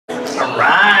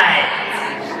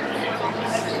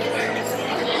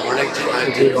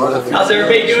How's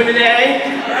everybody doing today?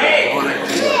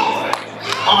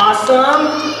 Awesome.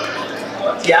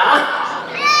 Yeah?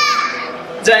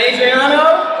 Is that Adriano?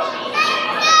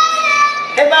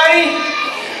 Hey, buddy.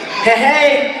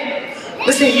 Hey.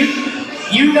 Listen,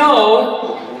 you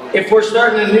know, if we're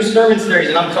starting a new sermon series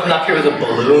and I'm coming up here with a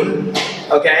balloon,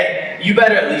 okay, you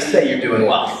better at least say you're doing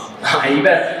well. You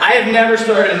better. I have never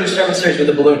started a new sermon series with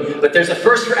a balloon, but there's a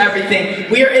first for everything.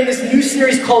 We are in this new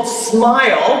series called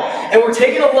Smile, and we're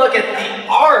taking a look at the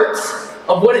art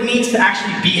of what it means to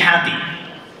actually be happy.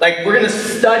 Like, we're going to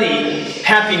study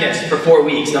happiness for 4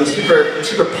 weeks. I'm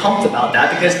super pumped about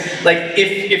that because, like,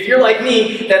 if you're like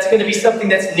me, that's going to be something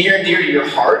that's near and dear to your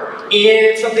heart, and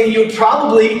it's something you would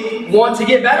probably want to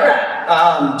get better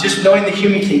at, just knowing the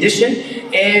human condition,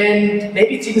 and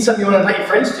maybe it's even something you want to invite your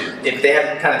friends to. If they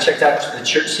haven't kind of checked out the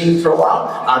church scene for a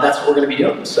while, that's what we're going to be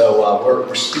doing. So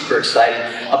we're super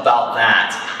excited about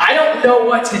that. I don't know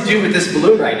what to do with this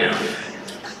balloon right now,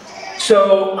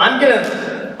 so I'm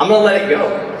gonna let it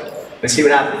go and see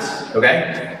what happens,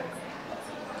 okay?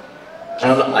 I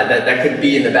don't know, that could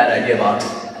be in the bad idea box.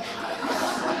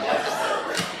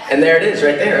 And there it is,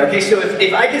 right there. Okay, so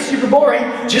if I get super boring,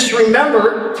 just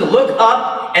remember to look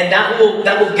up, and that will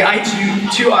guide you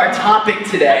to our topic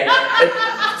today.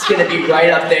 It's gonna be right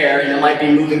up there, and it might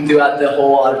be moving throughout the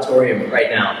whole auditorium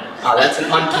right now. That's an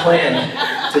unplanned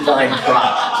divine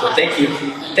prop. So thank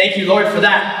you, Lord, for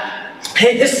that.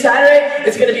 Hey, this Saturday,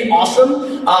 it's going to be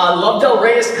awesome. Love Del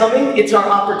Rey is coming. It's our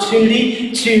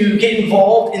opportunity to get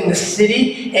involved in the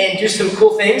city and do some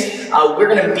cool things. We're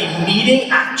going to be meeting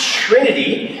at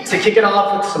Trinity to kick it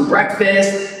off with some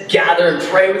breakfast, gather and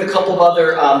pray with a couple of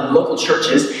other local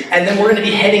churches. And then we're going to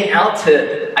be heading out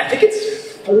to, I think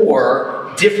it's 4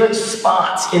 different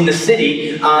spots in the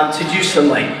city to do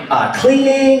some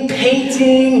cleaning,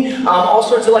 painting, all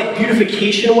sorts of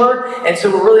beautification work. And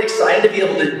so we're really excited to be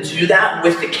able to do that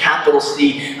with the Capital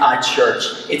C Church.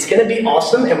 It's going to be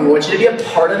awesome, and we want you to be a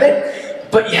part of it.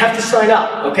 But you have to sign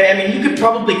up, okay? I mean, you could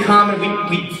probably come and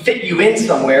we'd fit you in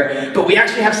somewhere, but we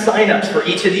actually have sign-ups for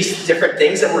each of these different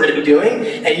things that we're going to be doing,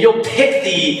 and you'll pick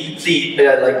the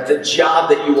job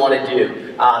that you want to do.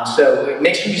 So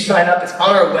make sure you sign up. It's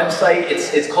on our website.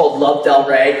 It's called Love Del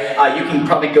Rey. You can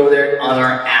probably go there on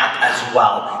our app as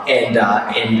well and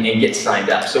get signed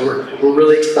up. So we're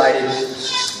really excited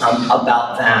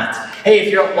about that. Hey,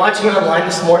 if you're watching online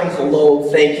this morning, hello,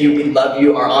 thank you, we love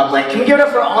you, our online. Can we give it up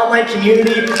for our online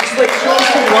community? Just show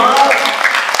some love.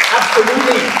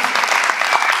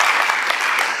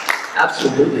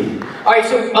 Absolutely. All right,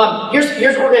 so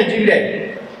here's what we're going to do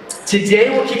today.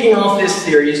 Today we're kicking off this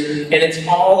series, and it's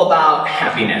all about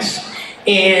happiness.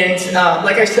 And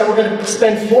like I said, we're going to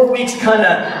spend 4 weeks kind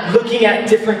of looking at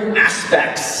different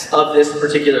aspects of this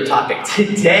particular topic.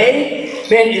 Today,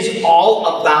 man, is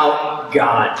all about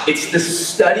God. It's the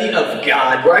study of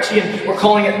God. We're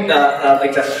calling it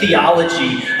the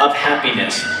theology of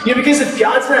happiness. Because if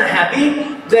God's not happy,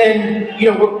 then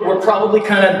we're probably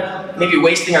kind of maybe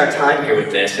wasting our time here with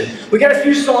this. And we got a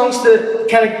few songs to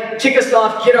kind of kick us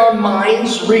off, get our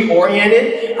minds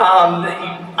reoriented.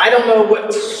 I don't know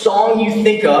what song you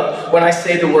think of when I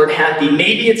say the word happy.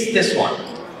 Maybe it's this one.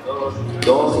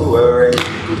 Don't worry, be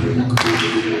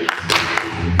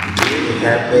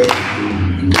happy.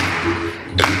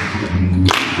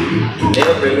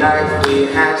 Every night we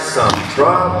have some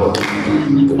trouble.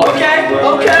 Okay.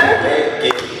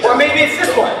 Or maybe it's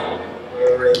this one.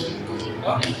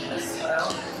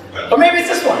 Or maybe it's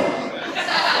this one.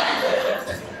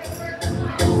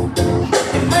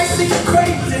 It might seem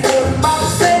crazy what I'm about to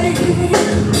say.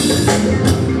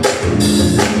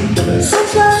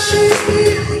 Sometimes she's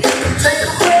here, you can take a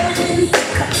break.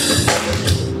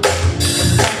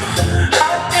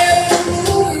 Hot air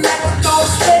balloon, never go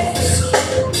space.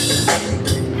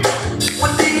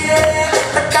 When the air,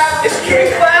 I got It's kick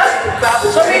class.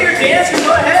 Some of you are dancing.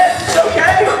 Go ahead. It's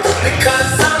okay.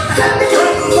 because I'm happy.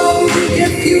 I'm lonely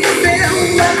if you feel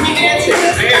like You dancing.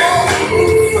 There.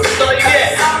 That's all you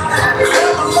get.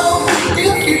 I'm lonely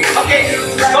if you Okay.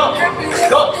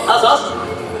 Go. That's awesome.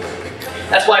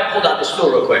 That's why I pulled out the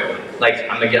stool real quick.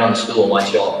 I'm gonna get on the stool and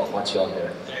watch y'all do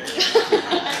it.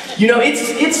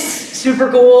 It's super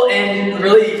cool and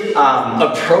really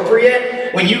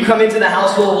appropriate when you come into the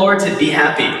household of the Lord to be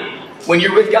happy. When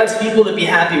you're with God's people, to be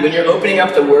happy. When you're opening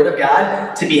up the Word of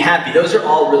God, to be happy. Those are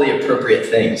all really appropriate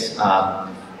things.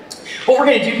 What we're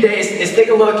going to do today is take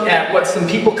a look at what some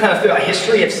people kind of throughout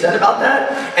history have said about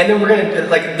that, and then we're going to,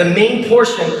 the main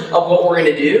portion of what we're going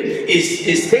to do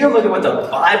is take a look at what the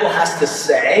Bible has to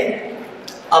say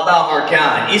about our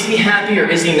God. Is he happy or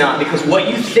is he not? Because what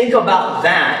you think about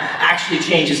that actually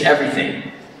changes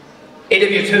everything.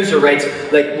 A.W. Tozer writes,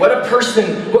 like, what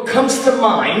comes to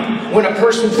mind when a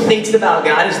person thinks about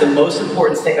God is the most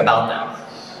important thing about them.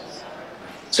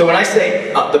 So when I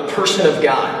say the person of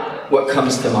God, what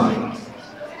comes to mind?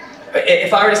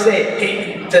 If I were to say,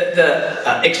 hey,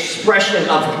 the expression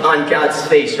on God's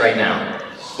face right now,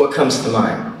 what comes to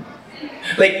mind?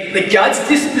 Like God's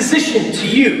disposition to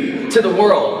you, to the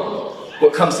world,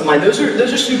 what comes to mind? Those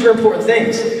are super important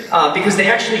things because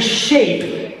they actually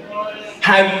shape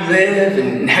how you live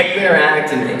and how you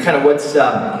interact and kind of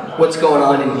what's going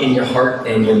on in your heart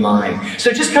and your mind.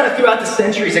 So just kind of throughout the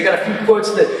centuries, I got a few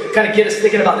quotes that kind of get us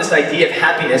thinking about this idea of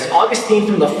happiness. Augustine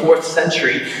from the 4th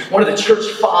century, one of the church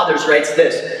fathers, writes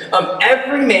this: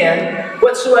 every man,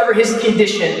 whatsoever his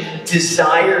condition,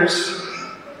 desires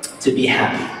to be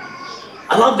happy.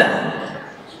 I love that.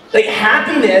 Like,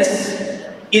 happiness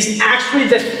is actually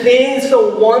the thing, it's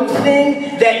the one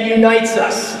thing that unites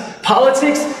us.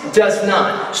 Politics does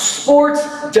not. Sports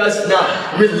does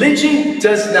not. Religion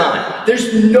does not.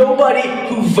 There's nobody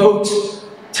who votes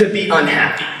to be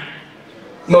unhappy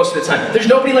most of the time. There's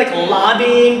nobody like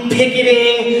lobbying,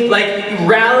 picketing, like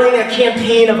rallying a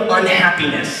campaign of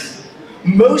unhappiness.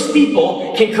 Most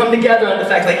people can come together on the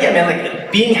fact, like, yeah, man,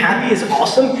 like being happy is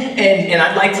awesome, and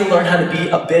I'd like to learn how to be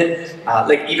a bit,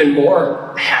 like even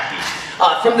more happy.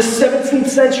 From the 17th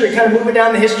century, kind of moving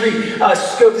down the history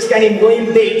scope, this guy named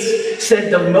William Bates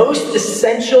said the most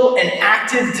essential and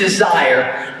active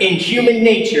desire in human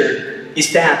nature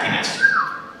is to happiness.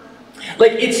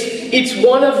 Like, it's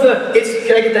one of the,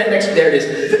 can I get that next, there it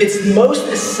is. It's the most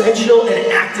essential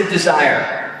and active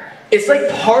desire. It's like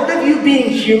part of you being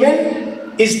human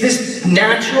is this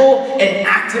natural and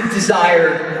active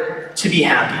desire to be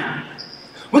happy.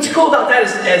 What's cool about that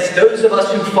is, as those of us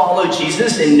who follow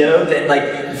Jesus and know that,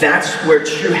 like, that's where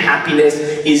true happiness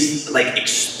is, like,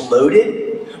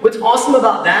 exploded, what's awesome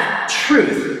about that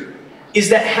truth is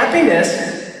that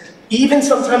happiness, even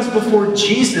sometimes before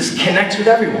Jesus, connects with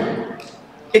everyone.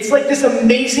 It's like this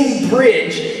amazing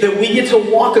bridge that we get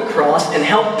to walk across and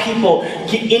help people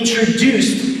get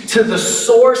introduced to the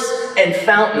source and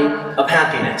fountain of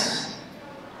happiness,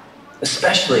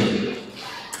 especially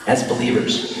as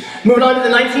believers. Moving on to the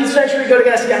 19th century, go to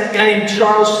a guy named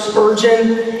Charles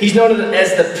Spurgeon. He's known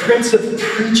as the Prince of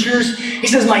Preachers. He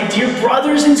says, "My dear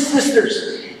brothers and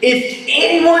sisters, if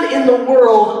anyone in the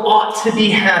world ought to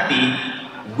be happy,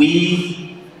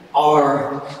 we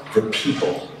are the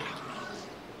people."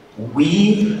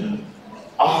 We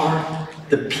are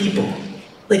the people.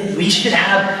 Like, we should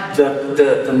have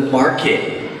the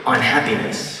market on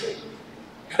happiness.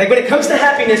 Like, when it comes to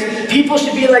happiness, people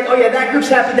should be like, oh yeah, that group's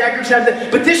happy, that group's happy.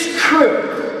 But this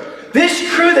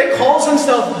crew that calls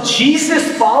themselves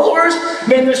Jesus followers,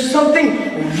 man, there's something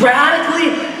radically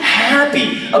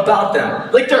happy about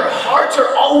them. Like, their hearts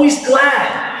are always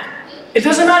glad. It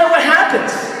doesn't matter what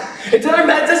happens. It doesn't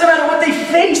matter what they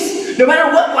face. No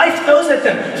matter what life throws at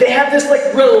them, they have this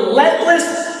like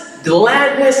relentless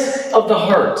gladness of the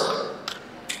heart.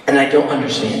 And I don't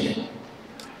understand it.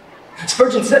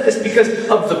 Spurgeon said this because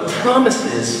of the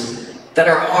promises that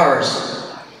are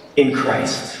ours in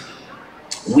Christ.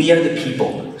 We are the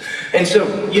people. And so,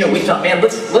 we thought, man,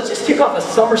 let's just kick off a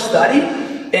summer study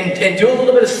and do a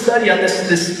little bit of study on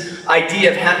this idea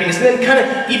of happiness, and then kind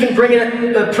of even bring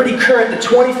it pretty current, the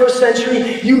 21st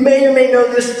century. You may or may know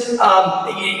this.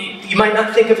 You might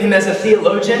not think of him as a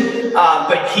theologian,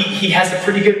 but he has a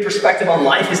pretty good perspective on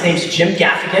life. His name's Jim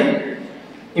Gaffigan.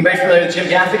 Anybody familiar with Jim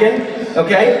Gaffigan?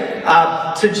 Okay.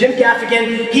 So Jim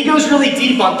Gaffigan, he goes really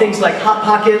deep on things like Hot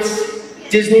Pockets,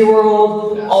 Disney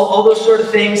World, all those sort of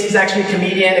things. He's actually a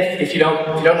comedian, if you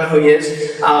don't know who he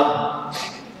is.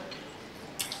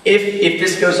 If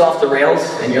this goes off the rails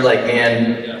and you're like,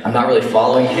 man, I'm not really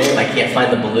following him, I can't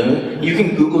find the balloon, you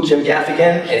can Google Jim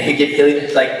Gaffigan and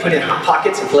he'll like put in Hot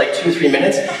Pockets, and for like 2 or 3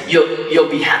 minutes, you'll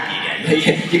be happy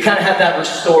again. You kind of have that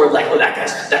restored, like, oh, that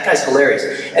guy's hilarious,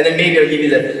 and then maybe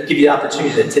it'll give you the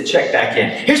opportunity to check back in.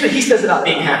 Here's what he says about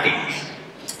being happy.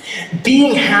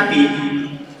 Being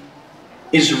happy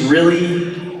is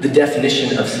really the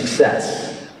definition of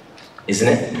success, isn't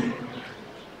it?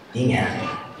 Being happy.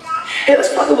 Hey,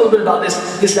 let's talk a little bit about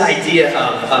this idea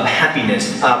of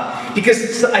happiness,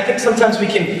 because I think sometimes we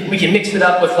can mix it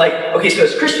up with, like, okay, so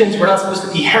as Christians, we're not supposed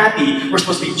to be happy, we're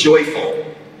supposed to be joyful.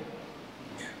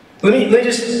 Let me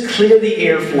just clear the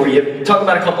air for you, talk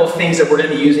about a couple of things that we're going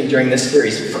to be using during this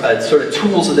series, sort of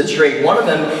tools of the trade. One of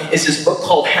them is this book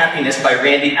called Happiness by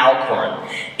Randy Alcorn.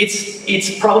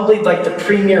 It's probably like the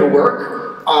premier work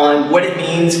on what it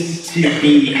means to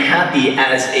be happy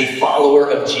as a follower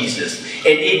of Jesus.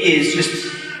 And it is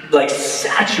just like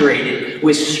saturated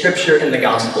with scripture and the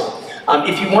gospel.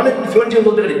 If you want to do a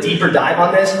little bit of a deeper dive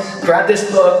on this, grab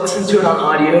this book, listen to it on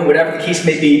audio, whatever the case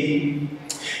may be.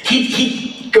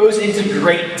 He goes into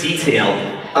great detail,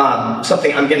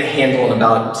 something I'm going to handle in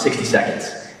about 60 seconds.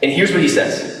 And here's what he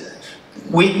says.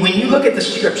 When you look at the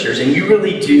scriptures and you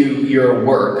really do your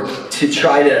work to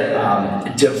try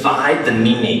to divide the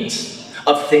meanings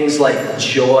of things like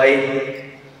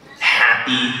joy,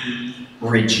 happy,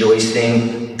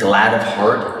 rejoicing, glad of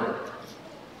heart,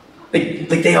 like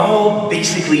they all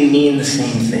basically mean the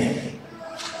same thing.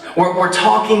 We're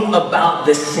talking about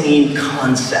the same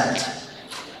concept.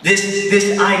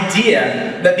 This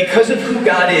idea that because of who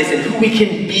God is and who we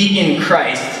can be in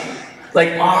Christ,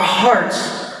 like our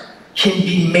hearts can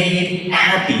be made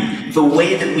happy the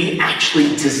way that we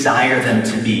actually desire them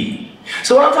to be.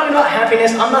 So when I'm talking about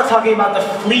happiness, I'm not talking about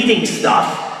the fleeting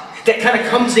stuff that kind of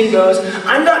comes and goes.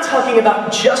 I'm not talking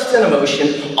about just an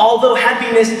emotion, although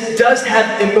happiness does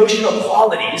have emotional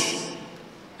qualities.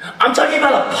 I'm talking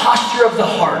about a posture of the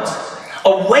heart,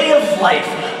 a way of life,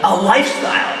 a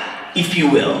lifestyle, if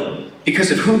you will, because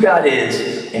of who God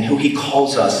is and who He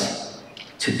calls us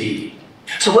to be.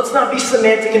 So let's not be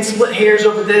semantic and split hairs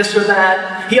over this or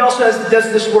that. He also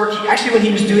does this work. Actually, when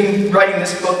he was writing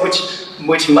this book,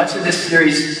 which much of this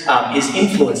series is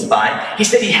influenced by, he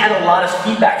said he had a lot of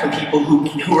feedback from people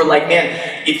who were like,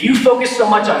 man, if you focus so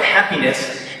much on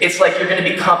happiness, it's like you're going to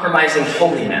be compromising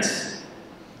holiness.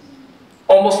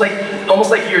 Almost like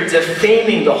you're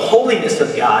defaming the holiness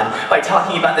of God by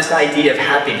talking about this idea of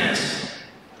happiness.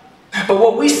 But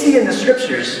what we see in the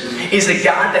scriptures is a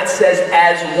God that says,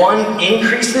 as one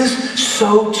increases,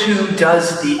 so too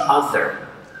does the other.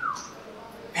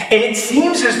 And it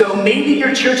seems as though maybe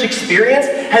your church experience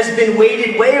has been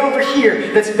weighted way over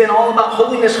here, that's been all about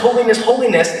holiness, holiness,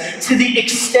 holiness, to the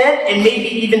extent and maybe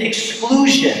even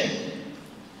exclusion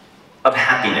of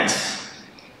happiness.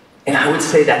 And I would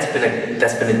say that's been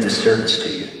a disservice to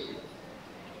you.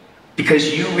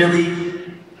 Because you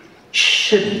really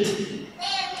shouldn't.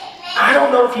 I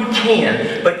don't know if you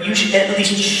can, but you at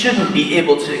least shouldn't be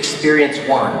able to experience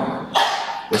one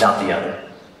without the other.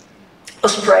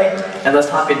 Let's pray, and let's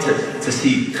hop into to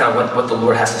see kind of what the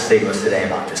Lord has to say to us today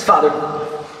about this. Father,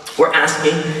 we're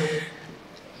asking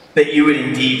that you would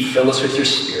indeed fill us with your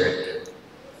Spirit,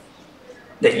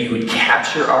 that you would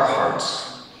capture our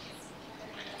hearts,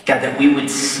 God, that we would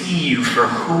see you for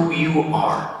who you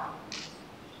are.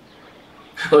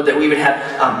 Lord, that we would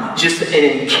have just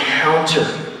an encounter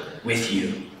with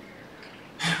you.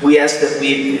 We ask that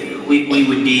we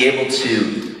would be able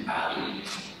to,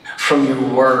 from your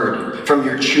word, from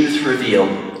your truth revealed,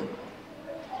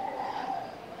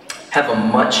 have a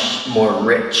much more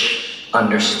rich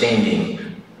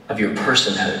understanding of your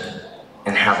personhood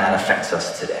and how that affects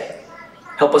us today.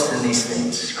 Help us in these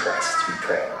things, Christ, we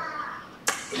pray.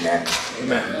 Amen.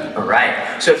 Amen. All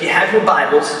right. So if you have your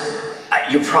Bibles,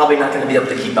 you're probably not going to be able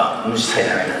to keep up. Let me just tell you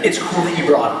that right now. It's cool that you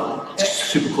brought them. It's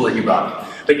super cool that you brought them.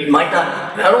 But you might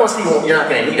not, I don't want to say you're not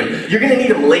going to need them. You're going to need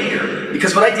them later.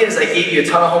 Because what I did is I gave you a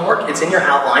ton of homework. It's in your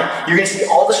outline. You're going to see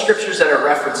all the scriptures that are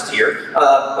referenced here.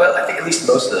 Well, I think at least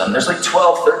most of them. There's like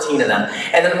 12, 13 of them.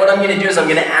 And then what I'm going to do is I'm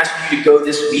going to ask you to go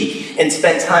this week and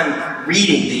spend time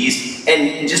reading these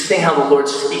and just seeing how the Lord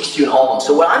speaks to you in all of them.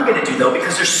 So what I'm going to do, though,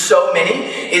 because there's so many,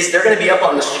 is they're going to be up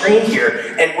on the screen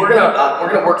here, and we're going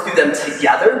to work through them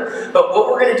together. But what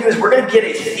we're going to do is we're going to get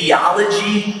a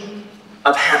theology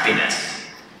of happiness.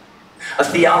 A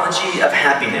theology of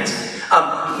happiness.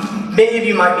 Many of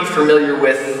you might be familiar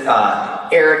with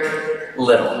Eric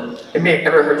Liddell. Have you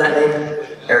ever heard that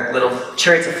name? Eric Liddell.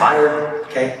 Chariots of Fire.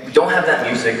 Okay. We don't have that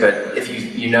music, but if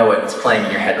you know it, it's playing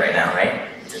in your head right now, right?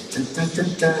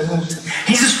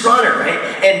 He's this runner, right?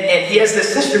 And he has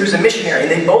this sister who's a missionary,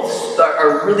 and they both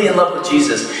are really in love with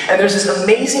Jesus. And there's this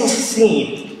amazing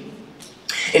scene.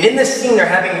 And in this scene, they're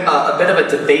having a bit of a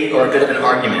debate or a bit of an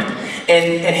argument.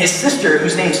 And his sister,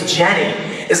 whose name's Jenny,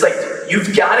 is like,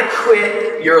 you've got to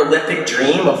quit your Olympic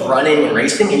dream of running and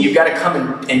racing, and you've got to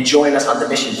come and join us on the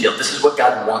mission field. This is what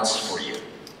God wants for you.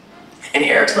 And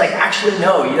Eric's like, actually,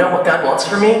 no, you know what God wants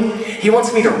for me? He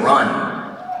wants me to run.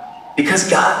 Because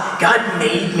God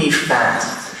made me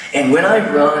fast. And when I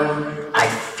run, I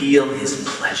feel his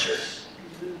pleasure.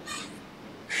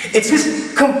 It's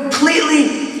this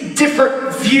completely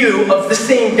different view of the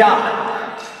same God.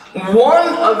 One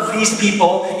of these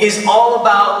people is all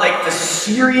about like the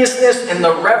seriousness and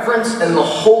the reverence and the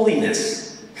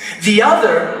holiness. The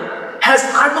other has,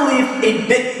 I believe, a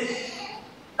bit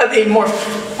of a more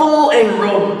full and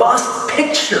robust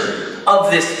picture of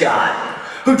this God,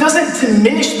 who doesn't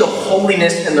diminish the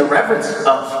holiness and the reverence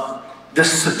of the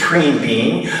supreme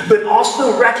being, but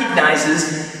also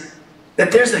recognizes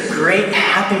that there's a great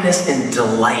happiness and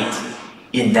delight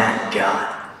in that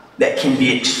God that can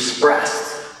be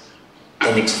expressed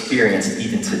and experienced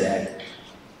even today.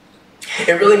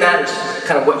 It really matters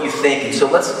kind of what you think, and so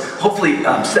let's hopefully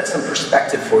set some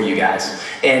perspective for you guys,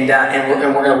 and we're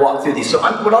going to walk through these. So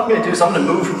what I'm going to do is I'm going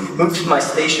to move to my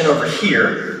station over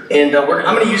here, and I'm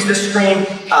going to use this screen.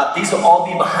 These will all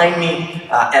be behind me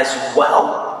as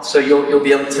well, so you'll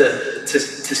be able to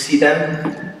see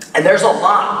them. And there's a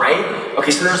lot, right?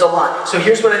 Okay, so there's a lot. So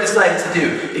here's what I decided to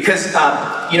do, because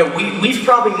we've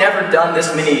probably never done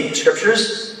this many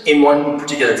scriptures in one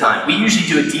particular time. We usually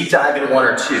do a deep dive in one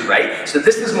or two, right? So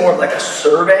this is more of like a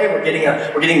survey. We're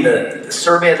getting the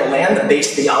survey of the land, the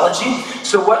base theology.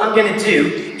 So what I'm going to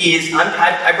do is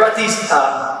I brought these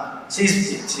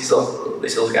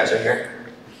little guys right here.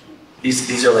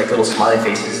 These are like little smiley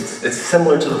faces. It's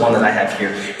similar to the one that I have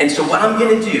here. And so what I'm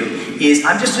going to do is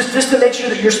I'm just to make sure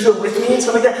that you're still with me and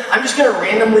stuff like that. I'm just going to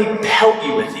randomly pelt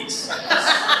you with these.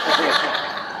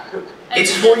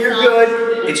 It's for your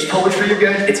good. It's totally for your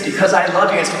good. It's because I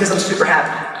love you. It's because I'm super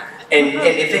happy. And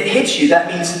if it hits you, that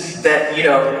means that,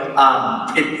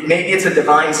 maybe it's a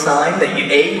divine sign that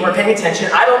A, you weren't paying attention.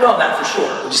 I don't know that for sure.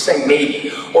 I'm just saying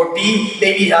maybe. Or B,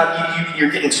 maybe you're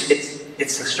getting,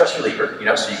 it's a stress reliever,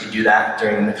 so you can do that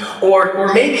during the,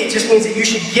 or maybe it just means that you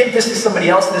should give this to somebody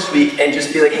else this week and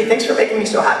just be like, hey, thanks for making me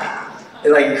so happy.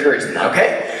 And like encourage them,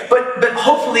 okay? But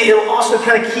hopefully it'll also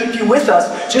kind of keep you with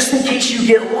us just in case you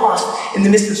get lost in the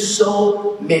midst of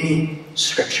so many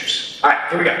scriptures. All right,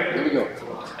 here we go. Here we go.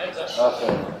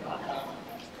 Okay.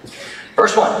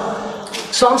 Verse 1,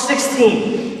 Psalm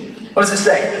 16. What does it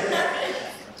say?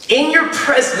 In your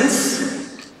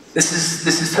presence, this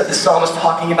is the psalmist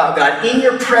talking about God. In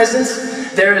your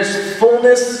presence, there is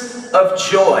fullness of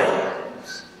joy.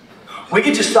 We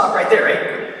could just stop right there,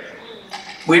 right?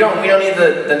 We don't need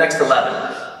the next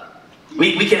 11.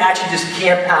 We can actually just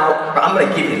camp out. I'm going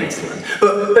to give you the next 11.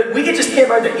 But we can just camp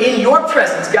right there. In your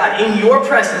presence, God, in your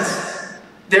presence,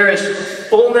 there is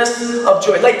fullness of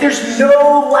joy. Like there's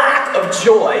no lack of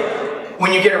joy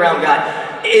when you get around God.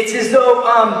 It's as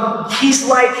though he's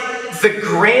like the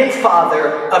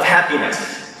grandfather of happiness.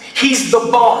 He's the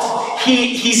boss.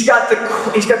 He's got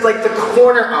like the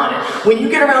corner on it. When you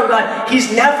get around God,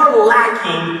 he's never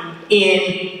lacking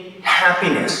in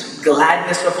happiness,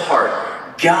 gladness of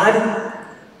heart. God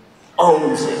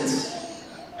owns it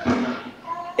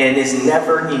and is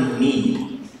never in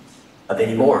need of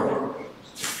any more.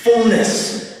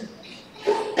 Fullness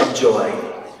of joy.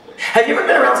 Have you ever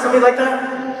been around somebody like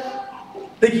that?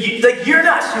 Like you're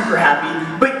not super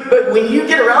happy, but when you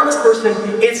get around this person,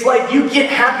 it's like you get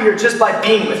happier just by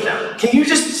being with them. Can you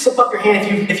just slip up your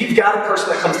hand if you've got a person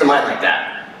that comes to mind like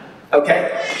that?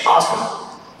 Okay, awesome.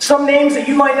 Some names that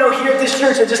you might know here at this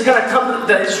church that just kind of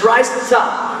that just rise to the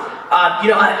top.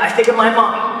 I think of my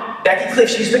mom. Becky Cliff,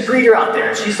 she's the greeter out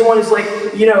there. She's the one who's like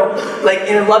in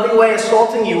a loving way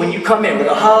assaulting you when you come in with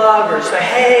a hug or just like,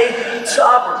 hey, what's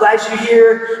up? We're glad you're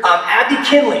here. Abby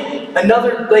Kinley,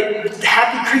 another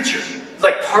happy creature.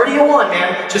 Like party of one,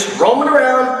 man. Just roaming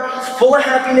around, full of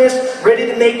happiness, ready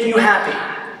to make you happy.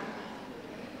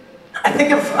 I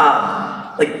think of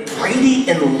Brady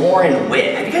and Lauren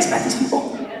Witt. Have you guys met these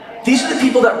people? These are the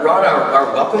people that run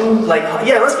our welcome.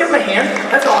 Yeah, let's give them a hand.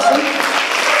 That's awesome.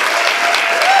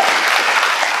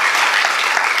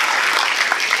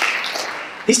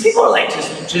 These people are like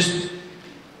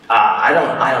I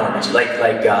don't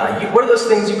know, what are those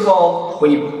things you call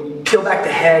when you peel back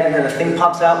the head and then a thing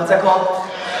pops out? What's that called?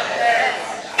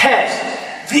 Pez.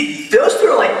 Those two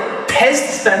are like Pez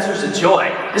dispensers of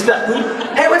joy. Just like,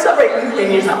 hey, what's up, Ray?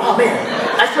 And you're like, oh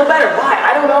man, I feel better. Why?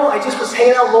 I don't know. I just was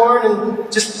hanging out with Lauren and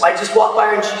I just walked by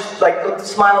her and she's like looked,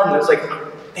 smiled, and I was like,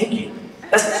 thank you.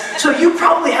 So you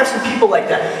probably have some people like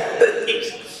that.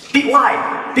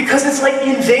 Why? Because it's like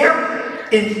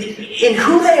in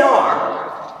who they are,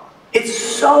 it's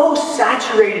so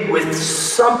saturated with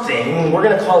something, we're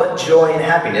going to call it joy and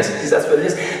happiness, because that's what it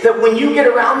is, that when you get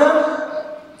around them,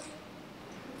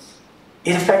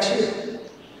 it affects you.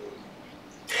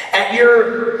 At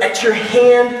your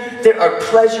hand, there are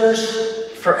pleasures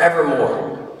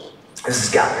forevermore. This is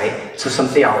God, right? So some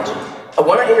theology. I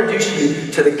want to introduce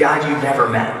you to the God you've never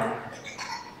met.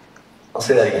 I'll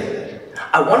say that again.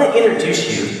 I want to introduce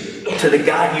you to the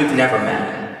God you've never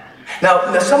met.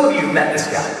 Now some of you have met this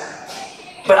guy,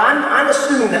 but I'm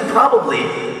assuming that probably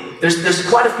there's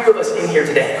quite a few of us in here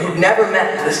today who've never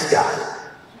met this God.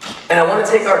 And I want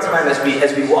to take our time as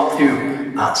we walk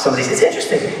through some of these. It's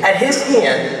interesting. At his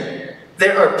hand,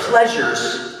 there are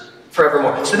pleasures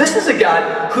forevermore. So this is a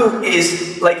God who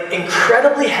is like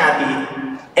incredibly happy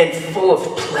and full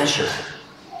of pleasure.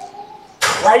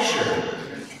 Pleasure.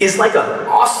 is like an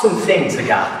awesome thing to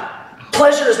God.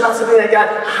 Pleasure is not something that God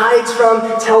hides from,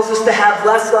 tells us to have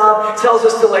less of, tells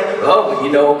us to like, oh,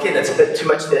 you know, okay, that's a bit too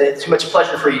much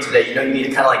pleasure for you today. You know, you need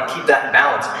to kind of like keep that in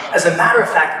balance. As a matter of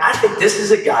fact, I think this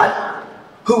is a God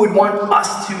who would want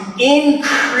us to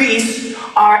increase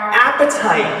our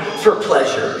appetite for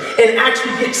pleasure and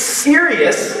actually get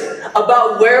serious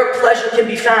about where pleasure can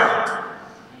be found.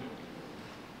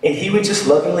 And he would just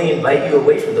lovingly invite you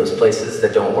away from those places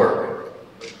that don't work,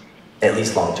 at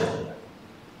least long term.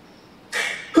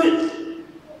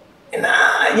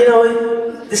 And you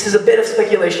know, this is a bit of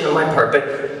speculation on my part,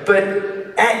 but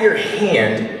at your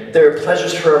hand, there are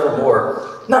pleasures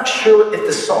forevermore. Not sure if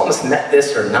the psalmist meant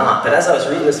this or not, but as I was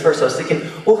reading this verse, I was thinking,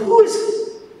 well,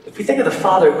 if we think of the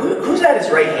Father, who's at his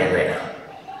right hand right now?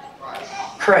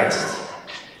 Christ.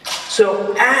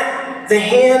 So at the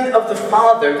hand of the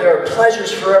Father, there are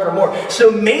pleasures forevermore. So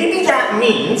maybe that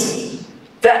means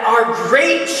that our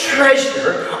great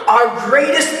treasure, our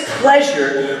greatest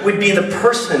pleasure, would be the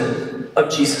person of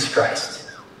Jesus Christ,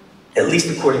 at least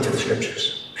according to the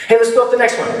scriptures. Hey, let's go up the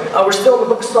next one. We're still in the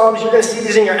book of Psalms. You're going to see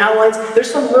these in your outlines.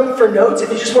 There's some room for notes. If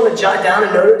you just want to jot down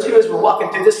a note or two as we're walking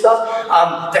through this stuff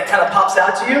that kind of pops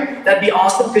out to you, that'd be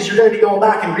awesome because you're going to be going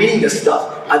back and reading this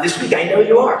stuff this week. I know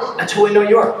you are. I totally know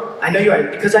you are. I know you are.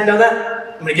 Because I know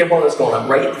that, I'm going to get one of those going on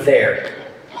right there.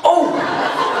 Oh!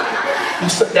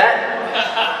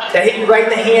 That hit you right in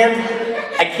the hand.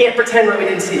 I can't pretend that we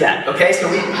didn't see that, okay? So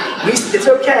it's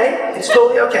okay. It's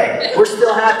totally okay. We're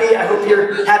still happy. I hope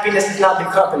your happiness has not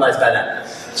been compromised by that.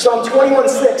 Psalm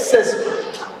 21:6 says,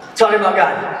 talking about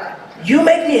God, you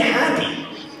make me happy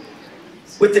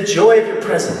with the joy of your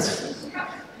presence.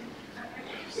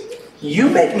 You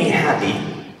make me happy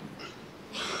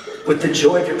with the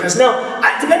joy of your presence. Now,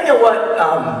 depending on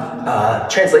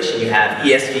what translation you have,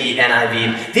 ESV,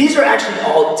 NIV, these are actually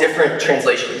all different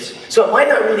translations. So it might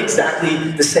not read exactly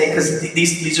the same because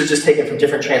these are just taken from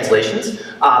different translations.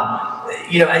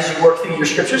 You know, as you work through your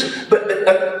scriptures. But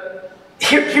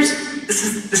this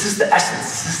is the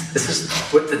essence. This is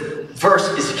what the verse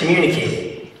is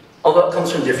communicating. Although it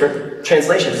comes from different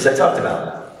translations, as I talked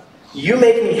about. You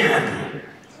make me happy.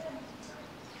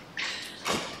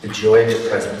 The joy of your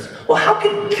presence. Well, how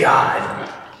could God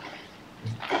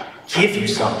give you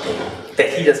something that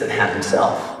he doesn't have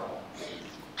himself?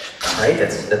 Right?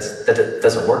 That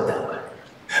doesn't work that way.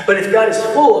 But if God is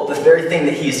full of the very thing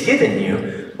that he's given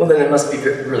you, well, then it must be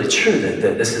really true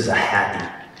that this is a happy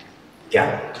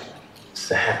God. This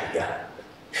is a happy God.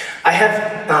 I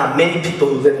have many people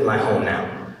who live in my home now.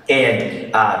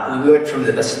 And we went from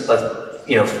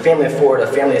family of 4 to a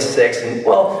family of 6, and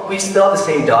well, we still have the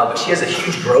same dog, but she has a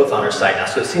huge growth on her side now,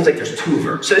 so it seems like there's 2 of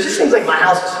her. So it just seems like my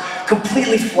house is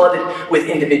completely flooded with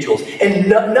individuals, and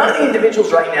none of the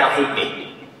individuals right now hate me.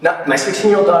 My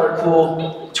 16-year-old daughter,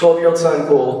 cool. 12-year-old son,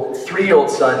 cool. 3-year-old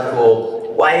son,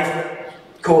 cool. Wife,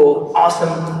 cool.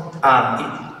 Awesome.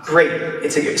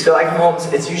 Great. So I come home,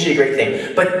 it's usually a great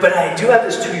thing. But I do have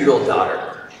this 2-year-old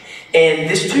daughter, and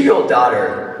this 2-year-old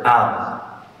daughter,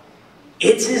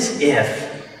 it's as if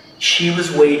she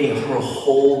was waiting her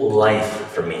whole life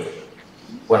for me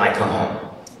when I come home.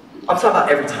 I'm talking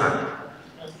about every time.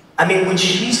 I mean, when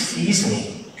she sees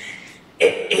me,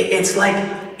 it's like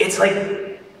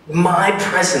my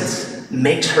presence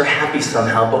makes her happy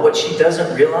somehow, but what she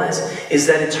doesn't realize is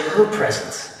that it's her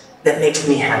presence that makes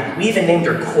me happy. We even named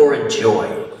her Cora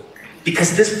Joy,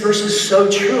 because this verse is so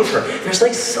true of her. There's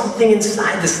like something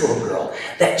inside this little girl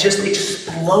that just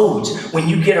explodes when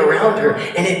you get around her,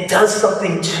 and it does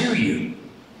something to you.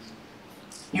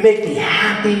 You make me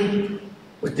happy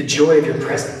with the joy of your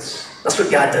presence. That's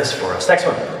what God does for us. Next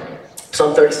one.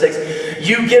 Psalm 36.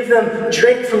 You give them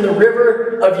drink from the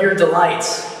river of your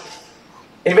delights.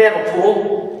 Anybody have a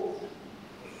pool?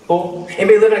 Pool?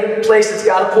 Anybody live in a place that's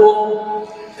got a pool?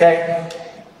 Okay.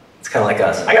 It's kind of like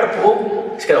us. I got a pool.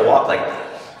 Just got to walk like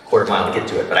a quarter mile to get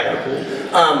to it, but I got a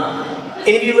pool.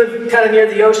 Any of you live kind of near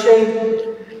the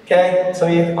ocean? Okay, some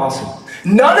of you? Awesome.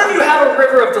 None of you have a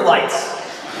river of delights.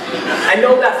 I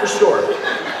know that for sure.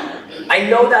 I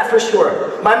know that for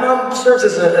sure. My mom serves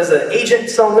as an agent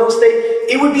selling real estate.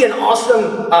 It would be an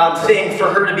awesome thing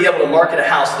for her to be able to market a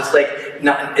house that's like,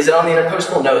 is it on the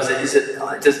intercoastal? No. Does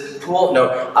it pool?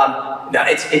 No. No,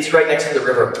 it's right next to the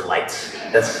river of delights.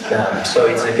 That's so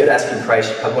it's a good asking price.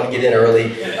 You probably want to get in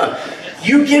early.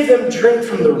 You give them drink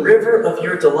from the river of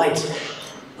your delights.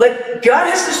 Like, God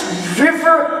has this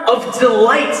river of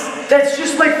delights that's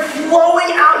just like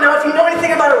flowing out. Now, if you know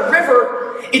anything about a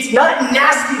river, it's not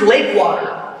nasty lake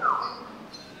water.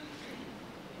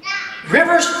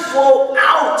 Rivers flow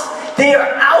out. They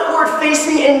are outward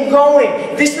facing and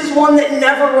going. This is one that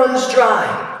never runs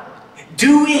dry.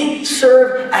 Do we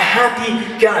serve a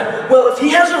happy God? Well, if he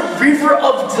has a river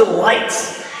of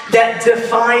delights that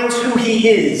defines who he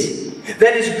is,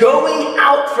 that is going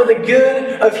out for the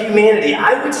good of humanity,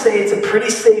 I would say it's a pretty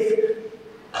safe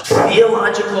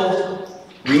theological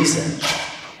reason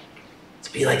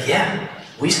to be like, yeah,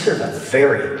 we serve a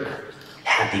very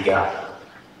happy God.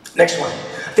 Next one.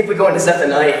 I think we go into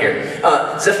Zephaniah here.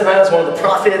 Zephaniah is one of the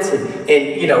prophets,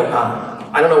 and you know,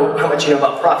 I don't know how much you know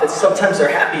about prophets. Sometimes they're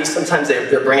happy, sometimes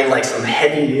they're bringing like some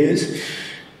heavy news.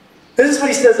 This is what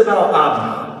he says about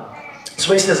God.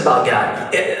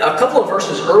 A couple of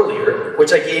verses earlier,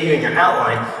 which I gave you in your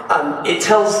outline, it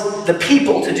tells the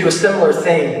people to do a similar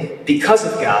thing because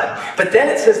of God. But then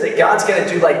it says that God's going to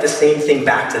do like the same thing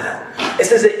back to them. It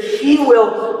says that he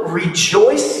will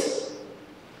rejoice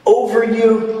over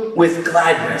you with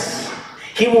gladness.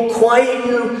 He will quiet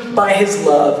you by his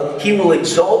love. He will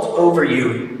exalt over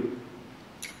you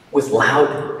with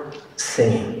loud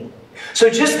singing. So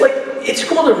just like, it's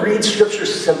cool to read scripture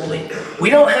simply. You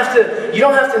don't have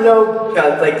to know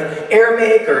like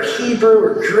Aramaic or Hebrew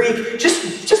or Greek.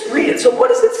 Just read it. So what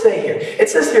does it say here? It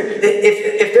says here, that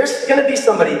if there's going to be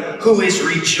somebody who is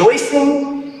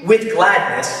rejoicing with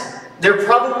gladness, they're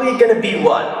probably going to be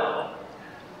what?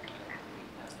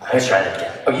 I'm going to try that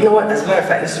again. Oh, you know what? As a matter of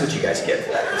fact, this is what you guys get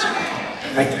for that answer.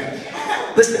 Right there.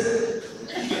 Listen,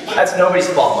 that's nobody's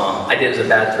fault, Mom. I did it as a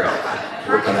bad throw.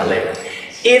 We'll work on that later.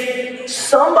 If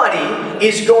somebody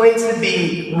is going to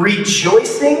be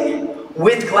rejoicing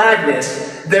with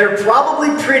gladness, they're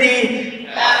probably pretty...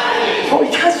 Oh,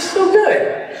 you guys are so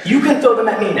good. You can throw them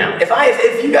at me now. If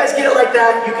you guys get it like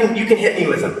that, you can hit me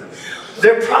with them.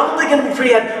 They're probably going to be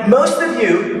pretty happy. Most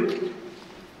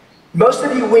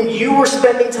of you, when you were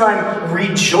spending time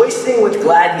rejoicing with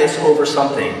gladness over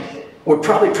something, were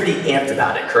probably pretty amped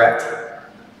about it, correct?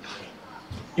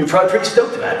 You're probably pretty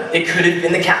stoked about it. It could have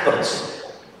been the Capitals.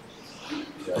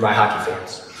 Or my hockey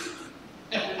fans.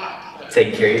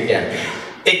 Taking care of you again.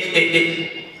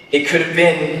 It could have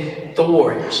been the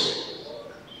Warriors.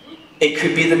 It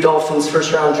could be the Dolphins'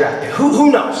 first round draft.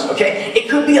 Who knows, okay? It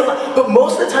could be a lot. But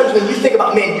most of the times when you think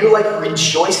about, man, you're like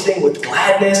rejoicing with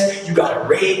gladness, you got a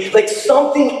raise, like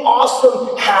something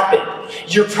awesome happened.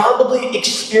 You're probably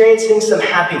experiencing some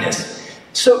happiness.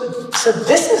 So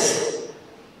this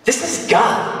is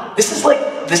God. This is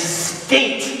like the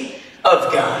state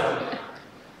of God.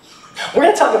 We're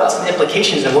going to talk about some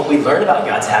implications and what we learn about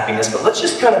God's happiness, but let's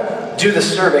just kind of do the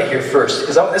survey here first,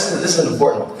 because this is an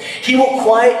important one. He will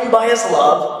quiet you by his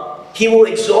love. He will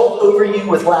exult over you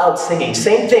with loud singing.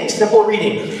 Same thing, simple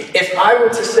reading. If I were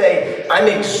to say, I'm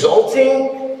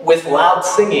exulting with loud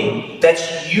singing,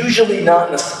 that's usually not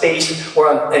in a space where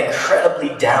I'm incredibly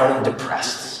down and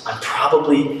depressed. I'm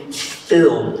probably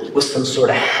filled with some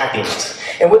sort of happiness.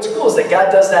 And what's cool is that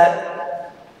God does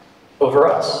that over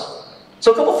us.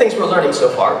 So a couple things we're learning so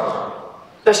far,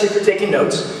 especially if you're taking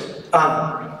notes.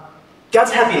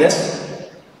 God's happiness,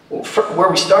 where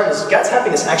we start is God's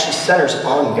happiness actually centers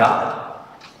on God.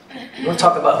 We're going to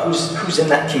talk about who's in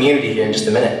that community here in just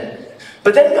a minute.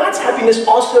 But then God's happiness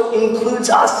also includes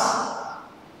us.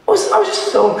 I was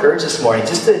just so encouraged this morning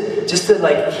just to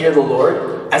like hear the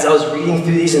Lord as I was reading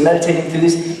through these and meditating through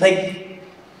these. Like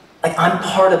I'm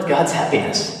part of God's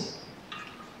happiness.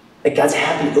 Like God's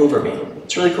happy over me.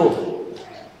 It's really cool.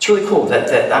 It's really cool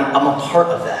that I'm a part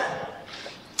of that.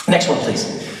 Next one, please.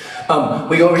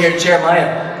 We go over here to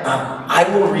Jeremiah. I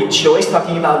will rejoice,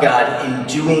 talking about God, in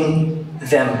doing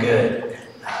them good.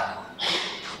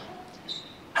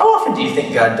 How often do you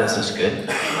think God does us good?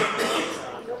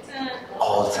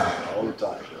 All the time. All the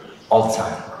time. All the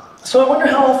time. So I wonder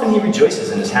how often he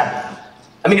rejoices and is happy.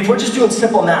 I mean, if we're just doing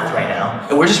simple math right now,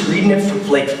 and we're just reading it for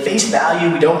like face value,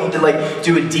 we don't need to like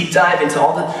do a deep dive into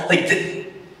all the,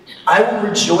 I will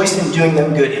rejoice in doing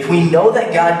them good. If we know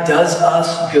that God does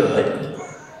us good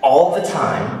all the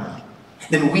time,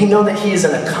 then we know that he is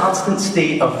in a constant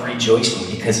state of rejoicing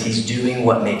because he's doing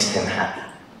what makes him happy.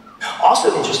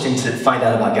 Also interesting to find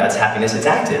out about God's happiness, it's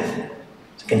active.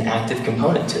 It's like an active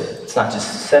component to it. It's not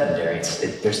just sedentary.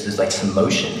 There's like some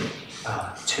motion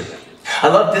to it. I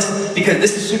love this because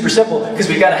this is super simple because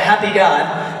we've got a happy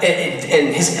God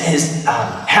and his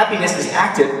happiness is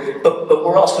active, but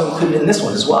we're also included in this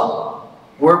one as well.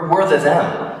 We're the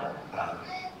them,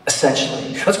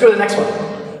 essentially. Let's go to the next one.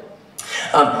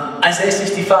 Isaiah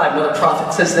 65, another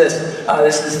prophet, says this.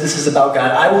 This is about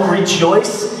God. I will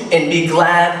rejoice and be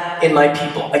glad in my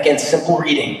people. Again, simple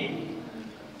reading.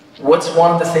 What's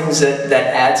one of the things that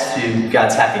adds to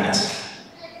God's happiness?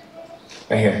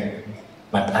 Right here.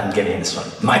 I'm giving you this one.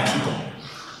 My people.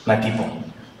 My people.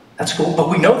 That's cool. But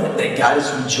we know that God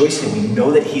is rejoicing. We know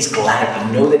that he's glad.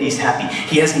 We know that he's happy.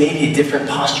 He has maybe a different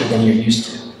posture than you're used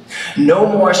to. No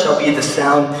more shall be the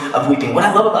sound of weeping. What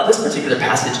I love about this particular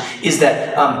passage is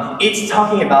that it's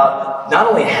talking about not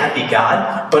only a happy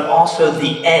God, but also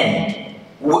the end.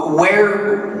 Where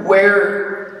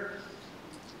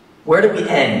do we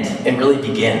end and really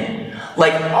begin?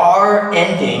 Like our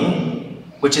ending,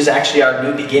 which is actually our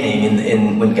new beginning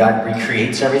in when God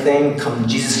recreates everything,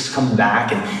 Jesus is coming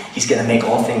back and he's going to make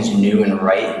all things new and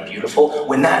right and beautiful.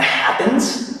 When that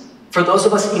happens, for those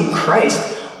of us in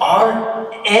Christ,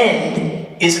 our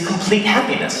end is complete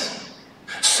happiness.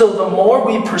 So the more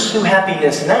we pursue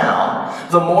happiness now,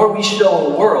 the more we show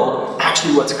the world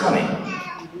actually what's coming.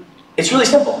 It's really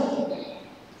simple.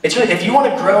 If you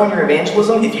want to grow in your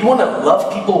evangelism, if you want to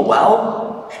love people well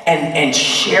and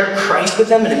share Christ with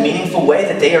them in a meaningful way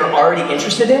that they are already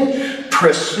interested in,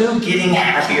 pursue getting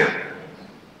happier.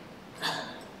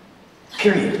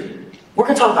 Period. We're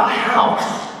going to talk about how.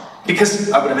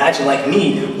 Because I would imagine, like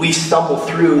me, we stumble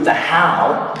through the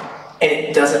how, and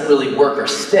it doesn't really work or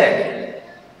stick.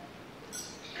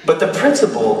 But the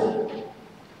principle,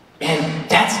 man,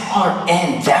 that's our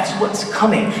end. That's what's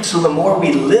coming. So the more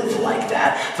we live like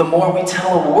that, the more we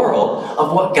tell the world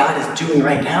of what God is doing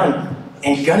right now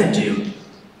and gonna do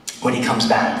when he comes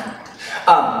back.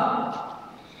 A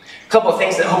couple of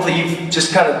things that hopefully you've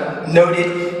just kind of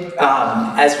noted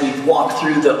as we walk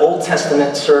through the Old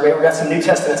Testament survey. We've got some New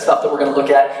Testament stuff that we're going to look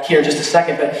at here in just a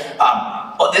second.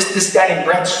 But this guy named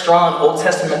Brent Strong, Old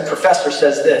Testament professor,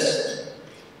 says this.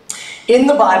 In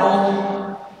the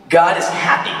Bible, God is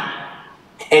happy.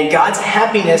 And God's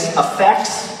happiness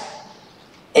affects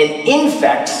and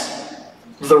infects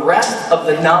the rest of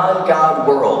the non-God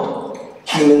world,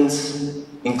 humans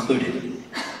included.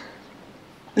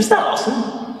 Isn't that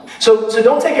awesome? So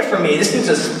don't take it from me. This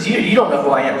dude's you don't know who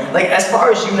I am. Like, as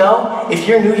far as you know, if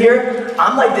you're new here,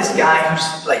 I'm like this guy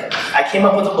who's like, I came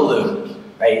up with a balloon,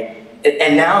 right?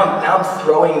 And now I'm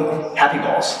throwing happy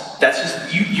balls. That's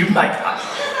just, you might,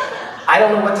 I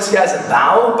don't know what this guy's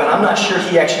about, but I'm not sure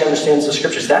he actually understands the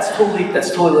scriptures. That's totally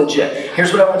legit.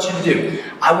 Here's what I want you to do.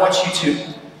 I want you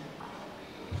to,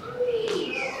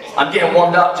 I'm getting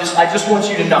warmed up. I just want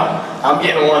you to know, I'm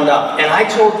getting warmed up. And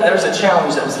there was a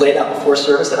challenge that was laid out before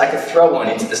service that I could throw one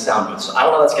into the sound booth. So I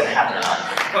don't know if that's going to happen or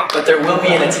not. But there will be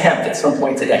an attempt at some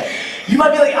point today. You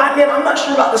might be like, man, I'm not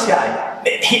sure about this guy.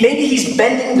 Maybe he's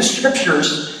bending the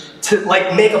scriptures to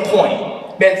like make a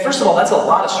point. Man, first of all, that's a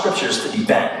lot of scriptures to be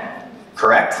bent.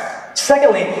 Correct?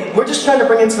 Secondly, we're just trying to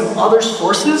bring in some other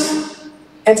sources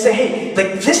and say, hey,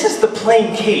 like, this is the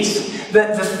plain case.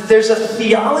 There's a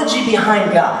theology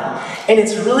behind God, and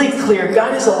it's really clear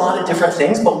God is a lot of different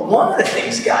things, but one of the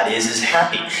things God is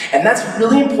happy. And that's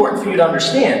really important for you to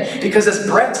understand, because as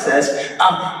Brent says,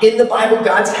 in the Bible,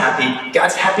 God's happy.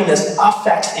 God's happiness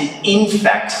affects and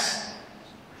infects,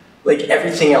 like,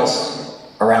 everything else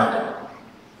around him.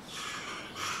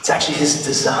 It's actually his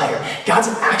desire. God's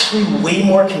actually way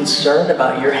more concerned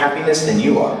about your happiness than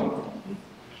you are.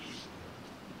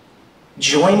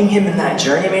 Joining him in that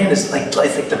journey, man, is like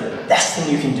the best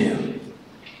thing you can do.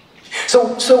 So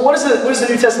what does the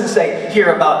New Testament say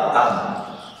here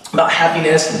about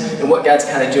happiness and what God's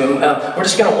kind of doing? We're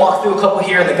just going to walk through a couple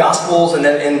here in the Gospels and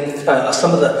then in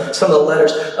some of the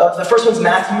letters. The first one's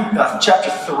Matthew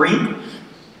chapter 3.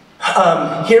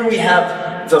 Here we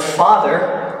have the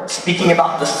Father speaking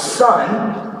about the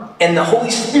Son. And the Holy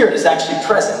Spirit is actually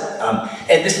present.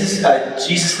 And this is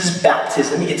Jesus'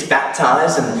 baptism. He gets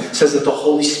baptized and says that the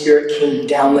Holy Spirit came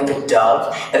down like a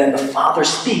dove. And then the Father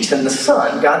speaks, and the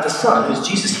Son, God the Son, who's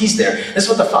Jesus, he's there. This is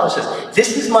what the Father says.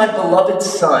 This is my beloved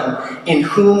Son, in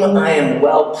whom I am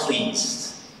well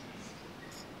pleased.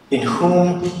 In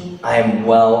whom I am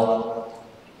well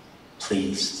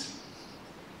pleased.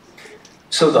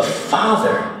 So the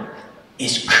Father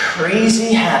is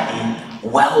crazy happy,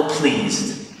 well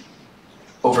pleased.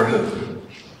 Over who?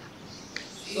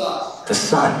 The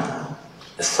Son.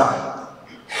 The Son.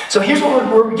 So here's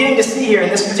what we're beginning to see here in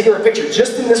this particular picture,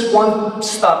 just in this one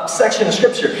section of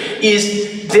Scripture,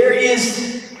 is there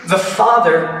is the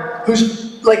Father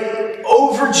who's like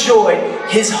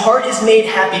overjoyed. His heart is made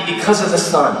happy because of the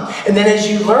Son. And then as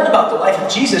you learn about the life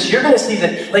of Jesus, you're going to see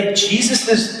that like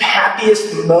Jesus'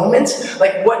 happiest moments,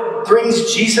 like what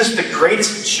brings Jesus the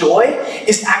greatest joy,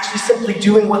 is actually simply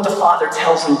doing what the Father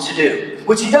tells him to do.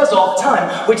 Which he does all the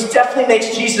time, which definitely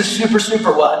makes Jesus super,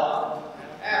 super what?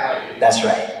 That's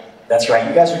right. That's right.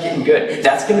 You guys are getting good.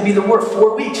 That's going to be the word.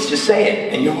 4 weeks. Just say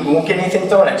it, and you won't get anything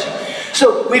thrown at you.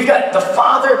 So we've got the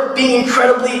Father being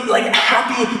incredibly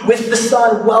happy with the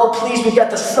Son, well pleased. We've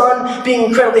got the Son being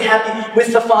incredibly happy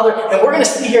with the Father. And we're going to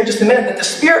see here in just a minute that the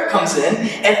Spirit comes in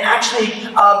and actually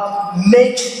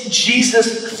makes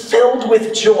Jesus filled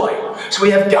with joy. So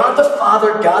we have God the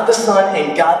Father, God the Son,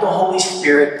 and God the Holy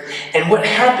Spirit. And what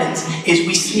happens is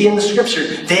we see in the Scripture,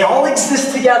 they all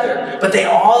exist together, but they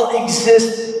all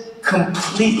exist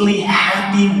completely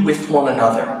happy with one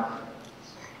another.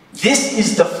 This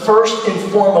is the first and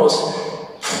foremost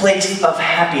place of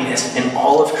happiness in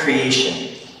all of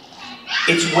creation.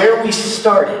 It's where we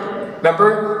started.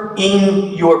 Remember,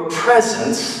 in your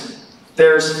presence,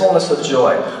 there's fullness of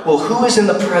joy. Well, who is in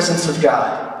the presence of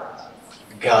God?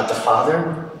 God the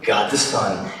Father, God the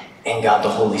Son, and God the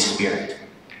Holy Spirit.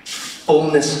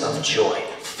 Fullness of joy,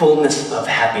 fullness of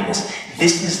happiness.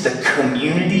 This is the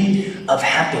community of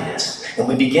happiness. And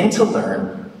we begin to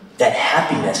learn that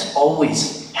happiness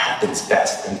always happens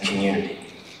best in community.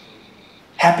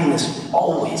 Happiness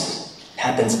always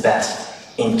happens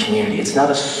best in community. It's not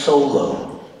a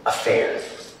solo affair.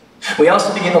 We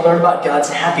also begin to learn about God's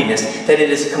happiness, that it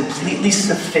is completely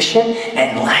sufficient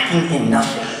and lacking in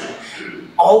nothing.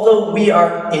 Although we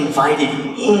are invited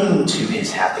into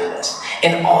His happiness,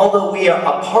 and although we are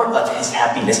a part of His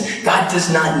happiness, God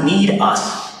does not need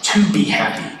us to be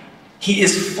happy. He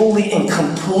is fully and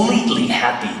completely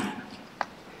happy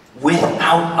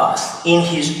without us, in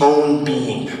His own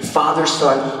being, Father,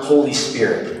 Son, Holy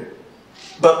Spirit.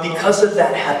 But because of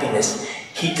that happiness,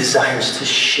 He desires to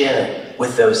share it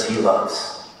with those He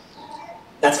loves.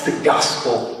 That's the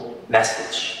gospel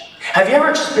message. Have you ever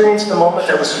experienced a moment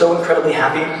that was so incredibly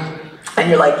happy? And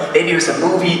you're like, maybe it was a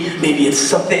movie, maybe it's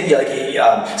something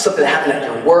something that happened at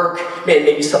your work,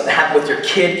 maybe something that happened with your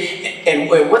kid. And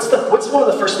what's one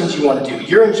of the first things you want to do?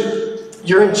 You're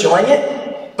enjoying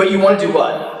it, but you want to do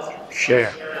what?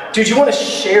 Share. Dude, you want to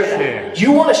share that. Share.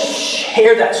 You want to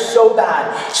share that so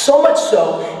bad. So much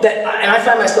so that, and I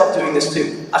find myself doing this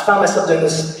too. I found myself doing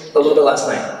this a little bit last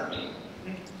night.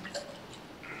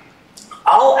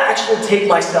 I'll actually take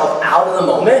myself out of the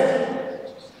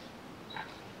moment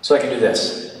so I can do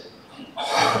this.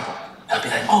 I'll be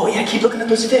like, oh yeah, keep looking at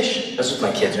those fish. That's with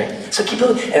my kids, right? So keep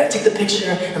looking, and I take the picture,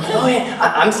 and I'm like, oh yeah,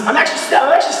 I'm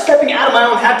actually stepping out of my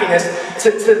own happiness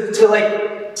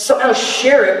to somehow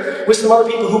share it with some other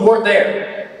people who weren't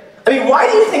there. I mean, why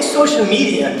do you think social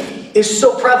media is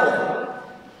so prevalent?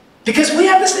 Because we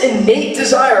have this innate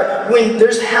desire, when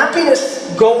there's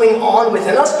happiness going on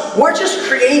within us, we're just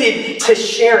created to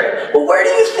share it. But where do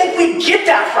you think we get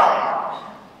that from?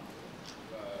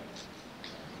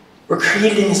 We're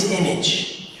created in His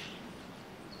image.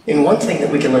 And one thing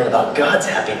that we can learn about God's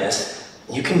happiness,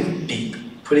 you can be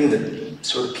putting the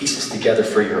sort of pieces together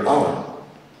for your own,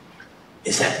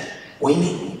 is that we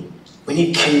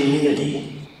need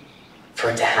community for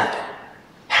it to happen.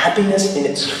 Happiness in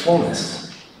its fullness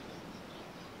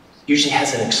usually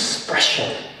has an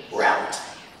expression route.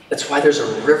 That's why there's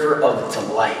a river of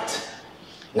delight,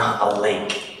 not a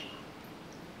lake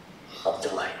of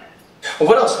delight. Well,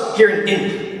 what else here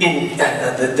in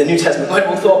the New Testament? Go ahead,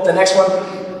 we'll throw up the next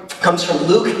one. Comes from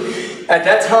Luke. At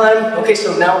that time, okay,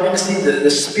 so now we're going to see the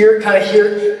Spirit kind of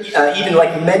here, even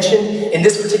mentioned in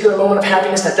this particular moment of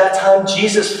happiness. At that time,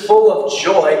 Jesus, full of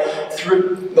joy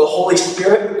through the Holy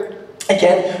Spirit.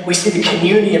 Again, we see the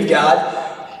community of God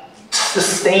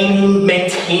sustaining,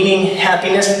 maintaining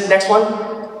happiness. Next one,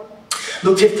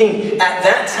 Luke 15. At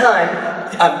that time,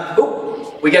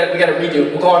 we got to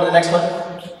redo. We'll go on to the next one.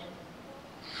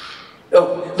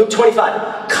 Luke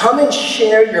 25. Come and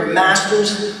share your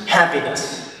master's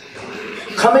happiness.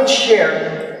 Come and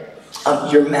share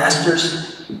your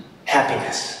master's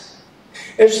happiness.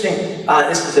 Interesting.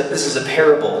 This is a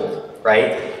parable,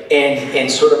 right? And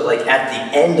sort of at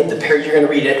the end of the parable, you're going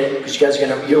to read it, because you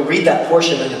guys you'll read that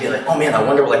portion and you'll be like, oh man, I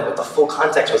wonder what the full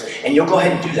context was. And you'll go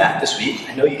ahead and do that this week.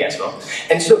 I know you guys will.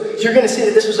 And so you're going to see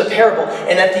that this was a parable.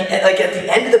 And at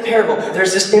the end of the parable,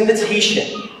 there's this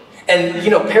invitation. And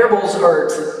parables are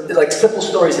simple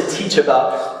stories that teach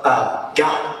about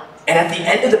God. And at the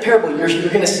end of the parable, you're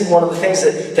going to see one of the things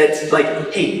that's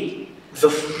hey,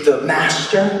 the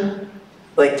master,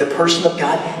 the person of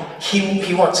God,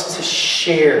 he wants to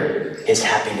share his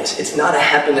happiness. It's not a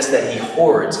happiness that he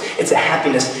hoards. It's a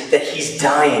happiness that he's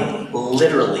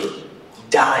literally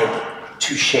died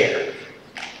to share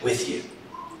with you.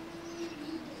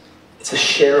 It's a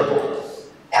shareable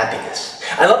happiness.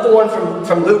 I love the one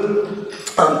from Luke.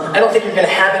 I don't think you're going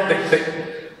to have it,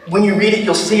 but when you read it,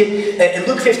 you'll see it. In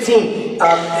Luke 15,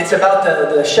 it's about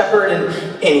the shepherd,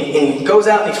 and he goes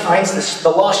out and he finds the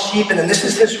lost sheep, and then this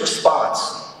is his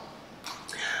response.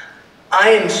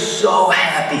 I am so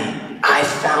happy I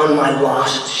found my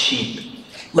lost sheep.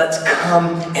 Let's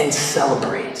come and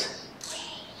celebrate.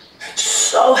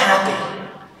 So happy.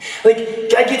 Like,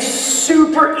 God gets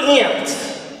super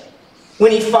amped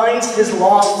when he finds his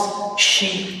lost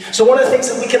sheep. So one of the things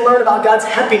that we can learn about God's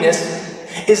happiness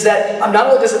is that not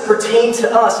only does it pertain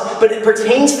to us, but it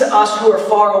pertains to us who are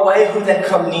far away, who then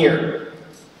come near.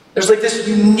 There's like this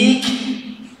unique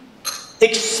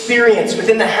experience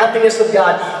within the happiness of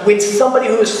God when somebody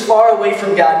who is far away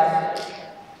from God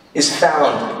is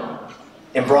found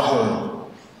and brought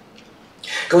home.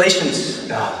 Galatians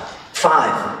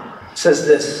 5 says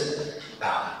this,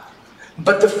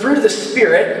 but the fruit of the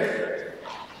Spirit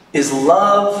is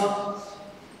love,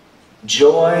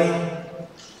 joy,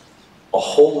 a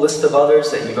whole list of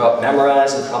others that you've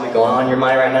memorized and probably going on in your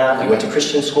mind right now. If you went to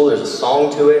Christian school, there's a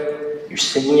song to it. You're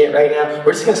singing it right now.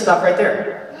 We're just going to stop right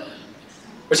there.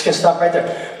 We're just going to stop right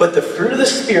there. But the fruit of the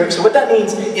Spirit, so what that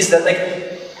means is that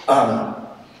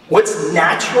what's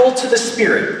natural to the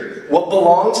Spirit, what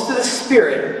belongs to the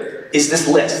Spirit is this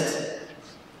list.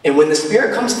 And when the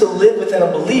Spirit comes to live within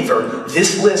a believer,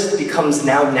 this list becomes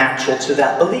now natural to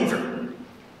that believer.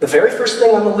 The very first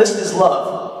thing on the list is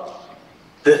love.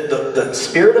 The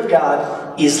Spirit of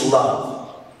God is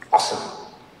love. Awesome.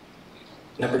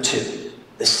 Number 2,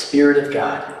 the Spirit of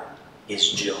God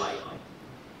is joy.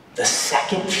 The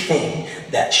second thing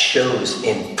that shows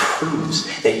and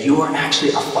proves that you are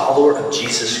actually a follower of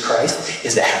Jesus Christ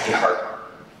is a happy heart.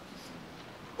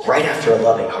 Right after a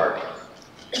loving heart.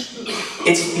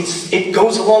 It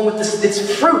goes along with this,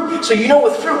 it's fruit. So you know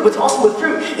with fruit, what's awesome with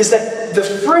fruit is that the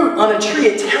fruit on a tree,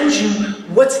 it tells you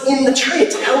what's in the tree.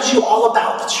 It tells you all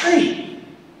about the tree.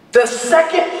 The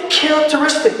second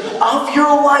characteristic of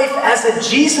your life as a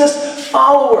Jesus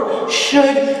follower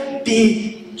should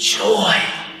be joy,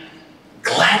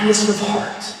 gladness of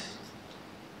heart,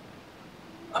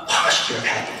 a posture of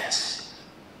happiness.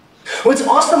 What's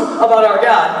awesome about our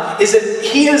God is that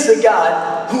he is a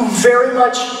God who very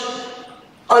much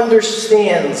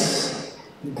understands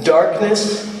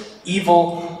darkness,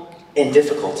 evil, and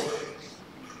difficulty.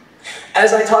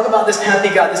 As I talk about this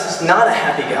happy God, this is not a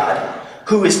happy God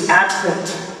who is absent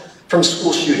from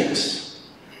school shootings.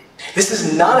 This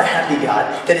is not a happy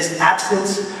God that is absent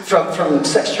from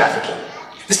sex trafficking.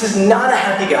 This is not a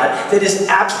happy God that is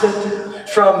absent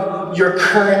from your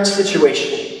current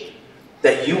situation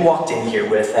that you walked in here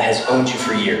with that has owned you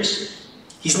for years.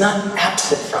 He's not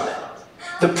absent from it.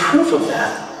 The proof of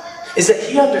that is that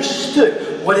he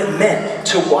understood what it meant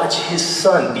to watch his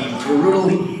son be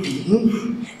brutally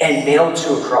beaten and nailed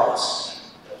to a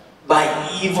cross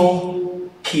by evil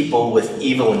people with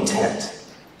evil intent.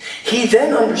 He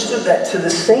then understood that to the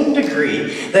same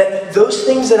degree that those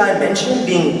things that I mentioned,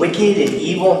 being wicked and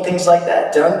evil and things like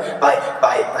that, done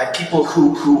by people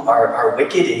who are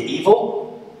wicked and evil,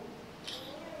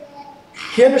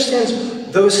 he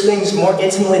understands those things more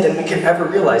intimately than we can ever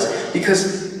realize,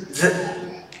 because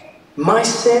my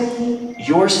sin,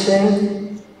 your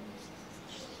sin,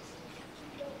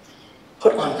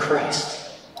 put on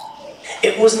Christ.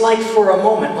 It was like for a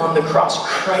moment on the cross,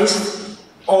 Christ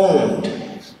owned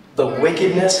the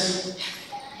wickedness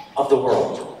of the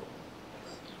world.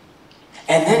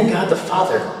 And then God the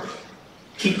Father,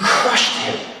 he crushed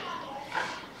him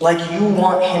like you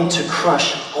want him to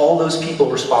crush all those people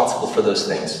responsible for those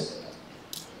things.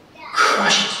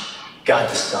 Crushed God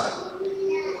the Son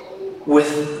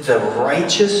with the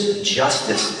righteous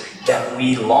justice that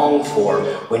we long for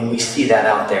when we see that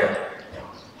out there.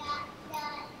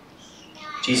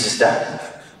 Jesus died.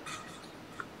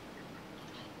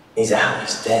 He's out,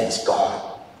 he's dead, he's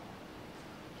gone.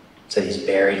 Said he's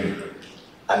buried.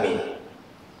 I mean,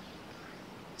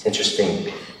 it's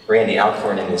interesting. Randy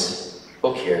Alcorn in his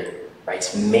book here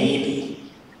writes,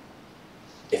 maybe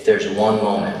if there's one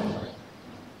moment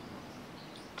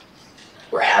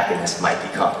where happiness might be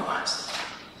compromised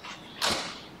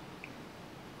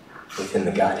within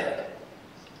the Godhead,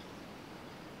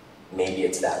 maybe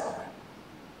it's that moment.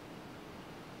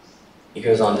 He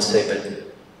goes on to say, but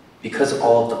because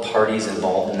all of the parties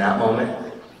involved in that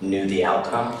moment knew the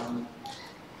outcome,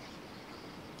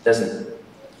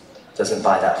 doesn't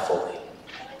buy that fully.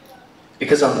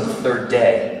 Because on the third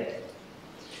day,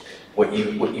 what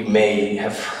you may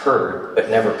have heard but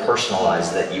never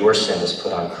personalized, that your sin was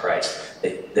put on Christ,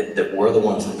 that we're the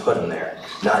ones that put him there,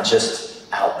 not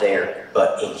just out there,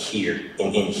 but in here,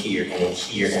 and in here, and in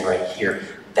here, and right here.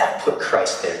 That put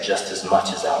Christ there just as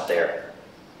much as out there.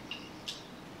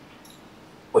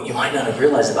 What you might not have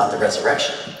realized about the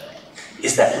resurrection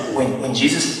is that when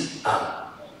Jesus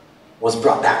was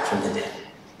brought back from the dead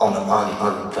on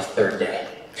the third day,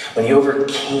 when he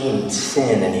overcame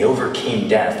sin and he overcame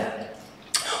death,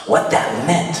 What that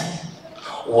meant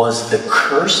was the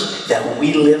curse that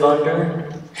we live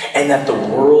under and that the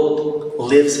world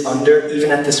lives under,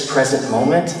 even at this present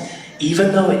moment,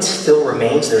 even though it still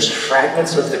remains, there's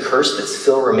fragments of the curse that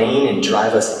still remain and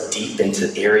drive us deep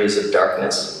into areas of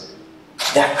darkness.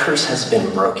 That curse has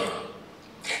been broken.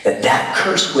 That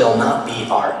curse will not be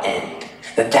our end.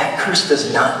 That curse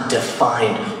does not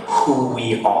define who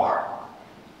we are.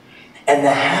 And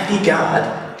the happy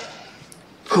God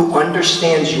who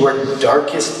understands your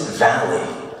darkest valley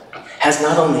has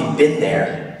not only been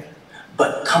there,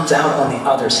 but comes out on the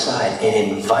other side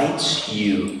and invites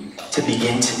you to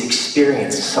begin to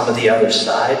experience some of the other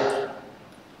side,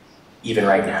 even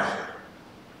right now.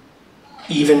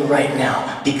 Even right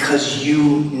now, because you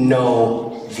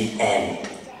know the end.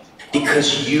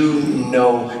 Because you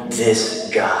know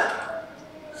this God,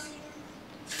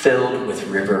 filled with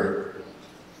river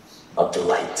of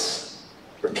delights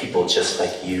for people just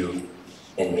like you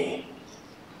and me.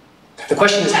 The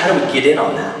question is, how do we get in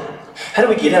on that? How do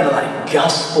we get in on that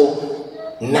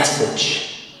gospel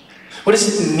message? What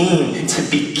does it mean to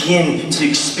begin to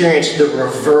experience the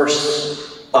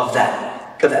reverse of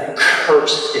that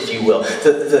curse, if you will?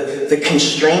 The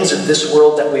constraints of this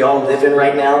world that we all live in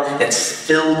right now, that's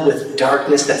filled with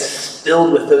darkness, that's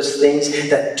filled with those things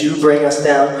that do bring us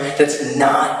down, that's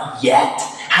not yet.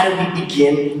 How do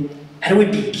we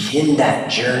begin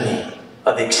that journey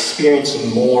of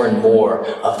experiencing more and more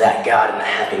of that God and the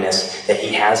happiness that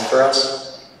He has for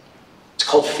us? It's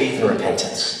called faith and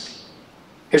repentance.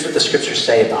 Here's what the scriptures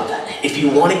say about that. If you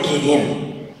want to get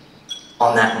in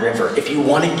on that river, if you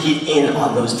want to get in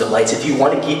on those delights, if you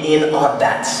want to get in on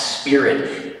that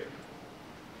spirit,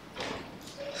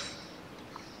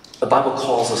 the Bible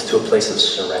calls us to a place of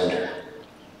surrender.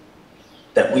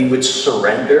 That we would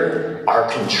surrender our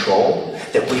control,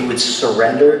 that we would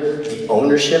surrender the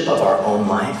ownership of our own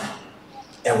life,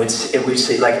 and we'd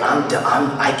say, like,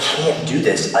 I can't do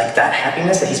this. Like, that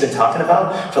happiness that he's been talking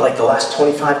about for like the last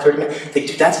 25, 30 minutes, like,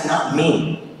 dude, that's not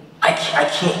me. I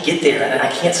can't get there, and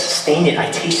I can't sustain it. I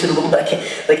tasted a little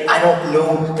bit. I don't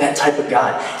know that type of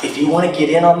God. If you want to get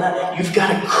in on that,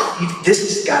 this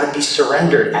has got to be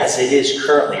surrendered as it is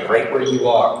currently, right where you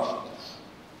are.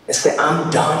 And say,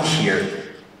 I'm done here.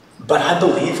 But I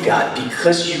believe, God,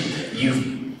 because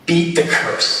you beat the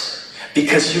curse,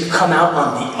 because you've come out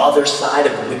on the other side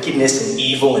of wickedness and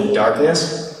evil and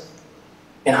darkness,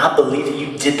 and I believe that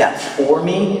you did that for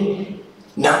me,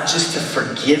 not just to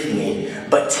forgive me,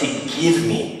 but to give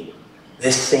me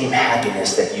this same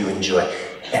happiness that you enjoy.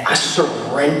 And I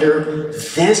surrender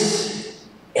this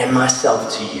and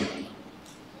myself to you.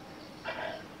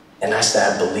 And I say,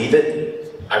 I believe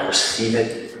it, I receive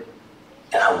it,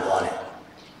 and I want it.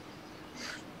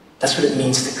 That's what it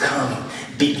means to come,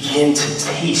 begin to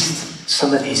taste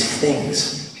some of these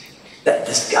things that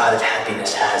this God of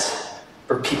happiness has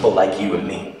for people like you and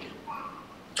me.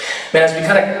 Man, as we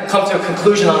kind of come to a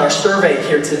conclusion on our survey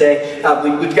here today,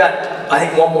 we've got, I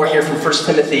think, one more here from 1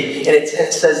 Timothy, and it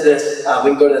says this.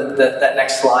 We can go to that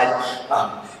next slide.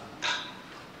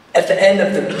 At the end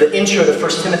of the intro to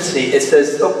 1 Timothy, it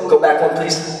says, go back one,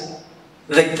 please.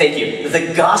 Thank you.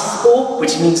 The gospel,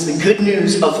 which means the good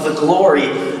news of the glory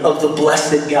of the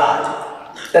blessed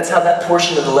God. That's how that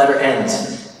portion of the letter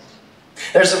ends.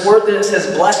 There's a word that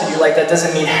says blessed. You're like, that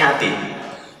doesn't mean happy.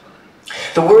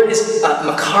 The word is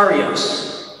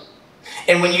makarios.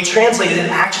 And when you translate it,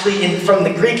 actually from the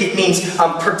Greek, it means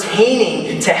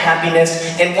pertaining to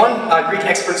happiness. And one Greek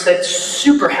expert said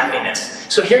super happiness.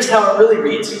 So here's how it really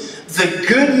reads. The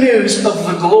good news of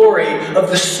the glory of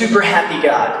the super happy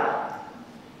God.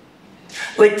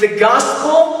 Like the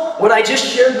gospel, what I just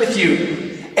shared with you,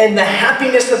 and the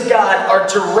happiness of God are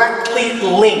directly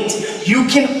linked. You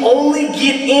can only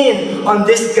get in on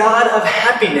this God of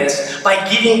happiness by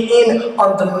getting in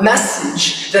on the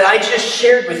message that I just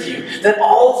shared with you. That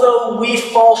although we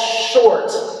fall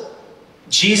short,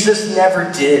 Jesus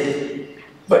never did,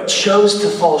 but chose to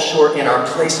fall short in our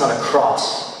place on a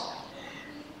cross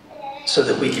so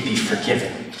that we could be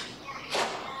forgiven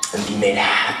and be made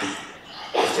happy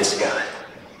with this God.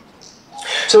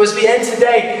 So as we end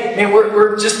today, man,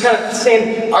 we're just kind of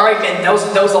saying, all right, man, that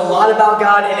was a lot about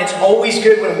God, and it's always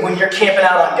good when you're camping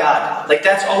out on God. Like,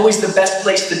 that's always the best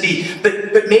place to be.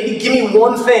 But maybe give me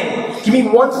one thing. Give me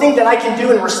one thing that I can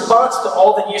do in response to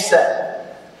all that you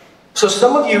said. So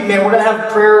some of you, man, we're going to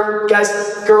have prayer, guys,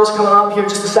 girls coming up here in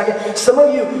just a second. Some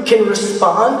of you can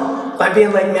respond by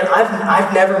being like, man,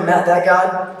 I've never met that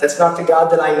God. That's not the God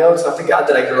that I know. It's not the God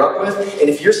that I grew up with. And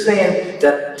if you're saying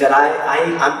that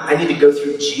I need to go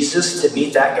through Jesus to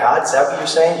meet that God, is that what you're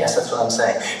saying? Yes, that's what I'm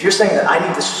saying. If you're saying that I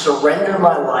need to surrender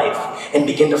my life and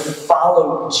begin to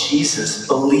follow Jesus,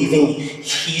 believing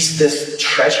he's this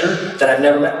treasure that I've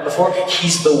never met before,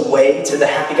 he's the way to the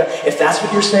happy God. If that's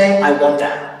what you're saying, I want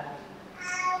that.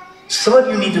 Some of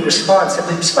you need to respond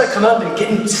simply just by coming up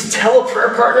and tell a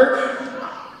prayer partner,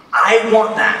 I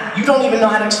want that. You don't even know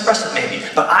how to express it maybe,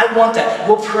 but I want that.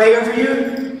 We'll pray over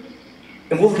you,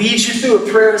 and we'll lead you through a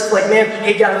prayer that's like, man,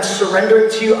 hey God, I'm surrendering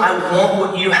to you. I want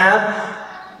what you have.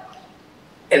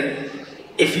 And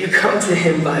if you come to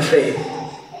him by faith,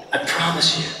 I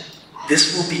promise you,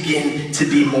 this will begin to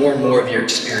be more and more of your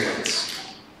experience.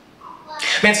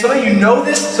 Man, some of you know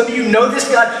this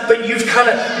God, but you've kind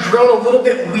of grown a little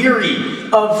bit weary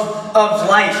of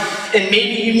life, and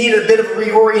maybe you need a bit of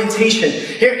reorientation.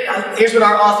 Here's what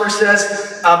our author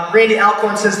says. Randy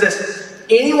Alcorn says this: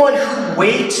 anyone who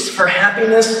waits for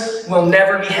happiness will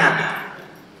never be happy.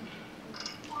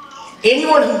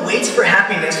 Anyone who waits for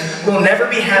happiness will never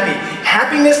be happy.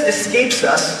 Happiness escapes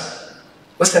us,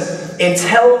 listen,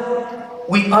 until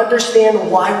we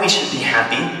understand why we should be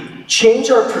happy, change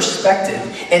our perspective,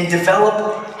 and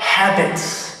develop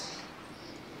habits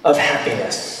of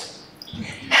happiness.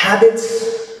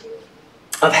 Habits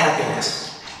of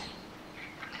happiness.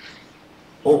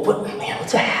 Well,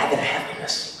 what's a habit of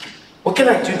happiness? What can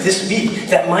I do this week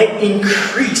that might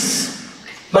increase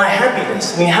my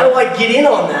happiness? I mean, how do I get in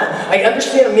on that? I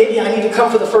understand maybe I need to come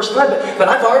for the first time, but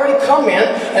I've already come, man.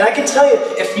 And I can tell you,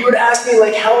 if you were to ask me,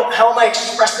 like, how am I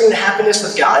expressing the happiness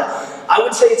of God? I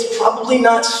would say it's probably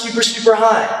not super, super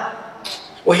high.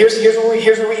 Well, here's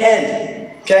where we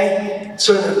end, okay?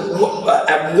 So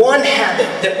at one habit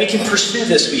that we can pursue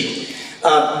this week,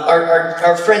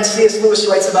 our friend C.S. Lewis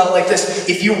writes about it like this: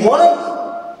 if you want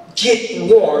to get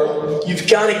warm, you've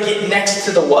got to get next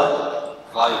to the what?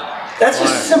 Fire. That's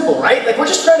just simple, right? Like, we're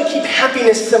just trying to keep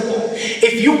happiness simple.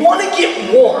 If you want to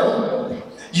get warm,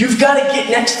 you've got to get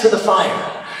next to the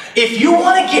fire. If you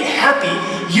want to get happy,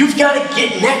 you've got to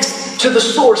get next to the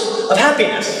source of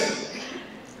happiness.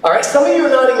 All right, some of you are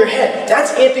nodding your head.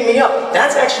 That's amping me up.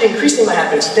 That's actually increasing my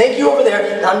happiness. Thank you over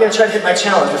there. Now I'm going to try to hit my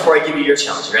challenge before I give you your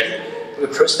challenge. Ready? Do a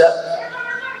crow step.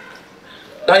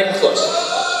 Not even close.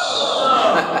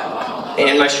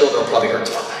 And my shoulder will probably hurt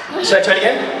too. Should I try it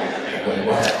again?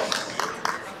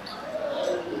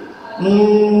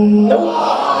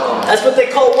 Nope. That's what they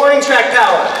call warning track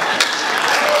power.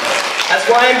 That's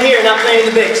why I'm here, not playing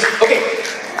the bigs. Okay.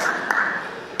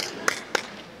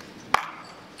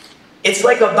 It's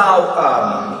like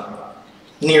about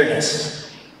nearness.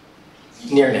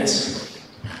 Nearness.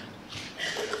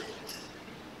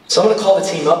 So I'm going to call the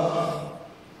team up.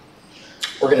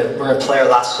 We're gonna play our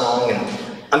last song, and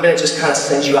I'm going to just kind of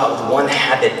send you out with one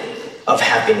habit of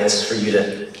happiness for you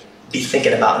to be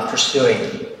thinking about and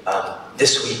pursuing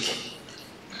this week.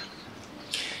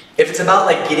 If it's about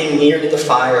like getting near to the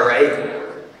fire, right?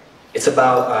 It's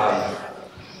about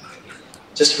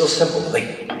just real simple,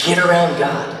 like get around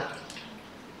God.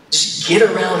 Just get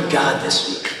around God this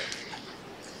week.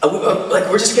 Like,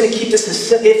 we're just going to keep this as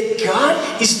simple. If God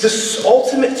is the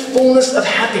ultimate fullness of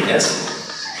happiness,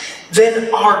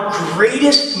 then our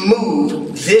greatest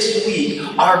move this week,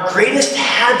 our greatest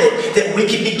habit that we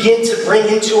can begin to bring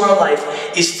into our life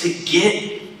is to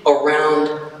get around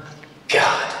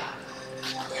God.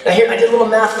 Now here, I did a little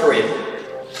math for you.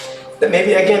 That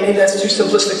maybe that's too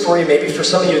simplistic for you. Maybe for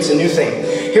some of you it's a new thing.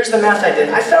 Here's the math I did.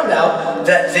 I found out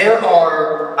that there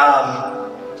are,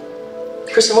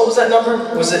 Kristen, what was that number?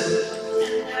 Was it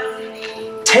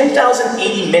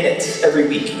 10,080 minutes every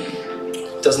week?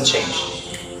 Doesn't change.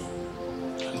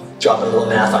 I'm dropping a little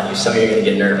math on you. Some of you are going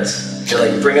to get nervous. You're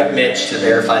like, bring up Mitch to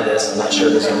verify this. I'm not sure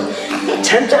there's any.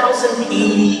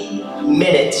 10,080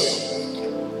 minutes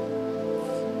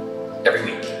every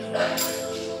week.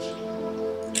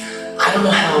 I don't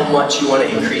know how much you want to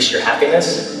increase your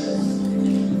happiness.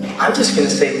 I'm just going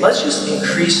to say, let's just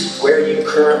increase where you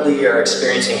currently are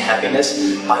experiencing happiness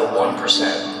by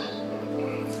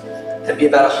 1%. That'd be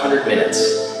about 100 minutes.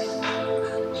 I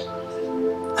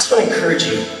just want to encourage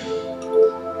you,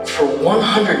 for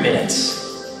 100 minutes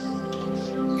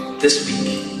this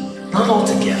week, not all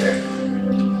together,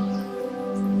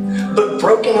 but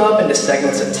broken up into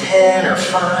segments of 10 or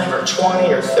 5 or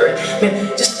 20 or 30, man,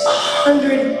 just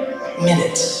 100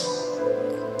 minutes.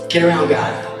 Get around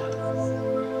God.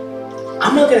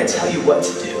 I'm not going to tell you what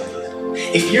to do.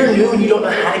 If you're new and you don't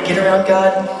know how to get around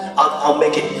God, I'll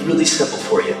make it really simple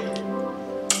for you.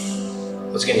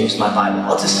 was going to use my Bible.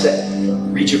 I'll just say,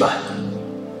 read your Bible.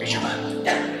 Read your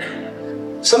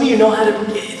Bible. Some of you know how to,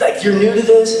 like, you're new to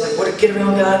this, like, what to get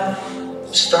around God.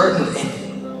 Start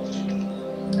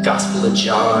in Gospel of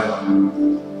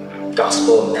John,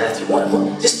 Gospel of Matthew,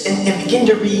 just and begin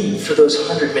to read for those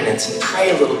 100 minutes and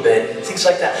pray a little bit, things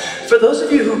like that. For those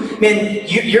of you who, man,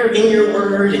 you're in your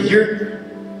word and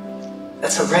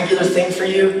that's a regular thing for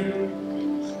you,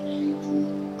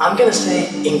 I'm going to say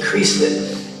increase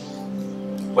it.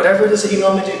 Whatever it is that you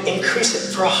normally do, increase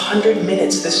it for 100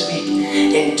 minutes this week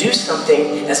and do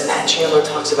something, as Matt Chandler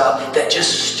talks about, that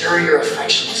just stir your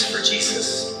affections for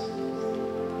Jesus.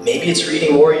 Maybe it's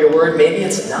reading more of your word, maybe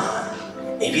it's not.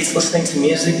 Maybe it's listening to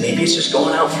music, maybe it's just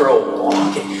going out for a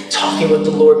walk and talking with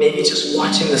the Lord, maybe it's just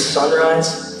watching the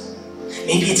sunrise.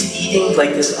 Maybe it's eating like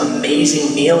this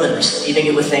amazing meal and receiving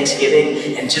it with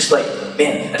thanksgiving and just like,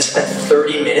 man, I just spent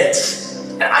 30 minutes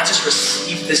and I just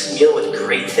received this meal with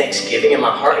great thanksgiving in my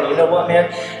heart. And you know what,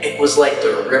 man? It was like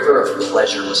the river of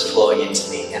pleasure was flowing into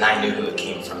me, and I knew who it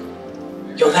came from.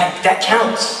 Yo, that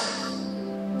counts.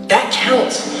 That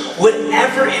counts.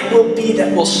 Whatever it will be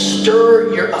that will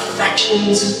stir your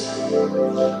affections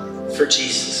for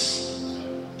Jesus,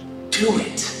 do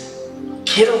it.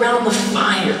 Get around the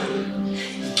fire.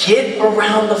 Get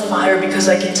around the fire, because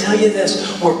I can tell you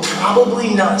this, we're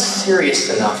probably not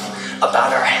serious enough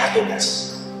about our happiness.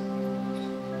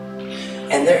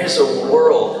 And there is a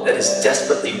world that is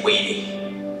desperately waiting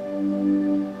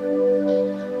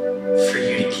for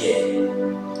you to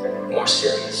get more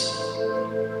serious.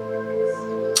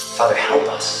 Father, help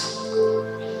us.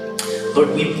 Lord,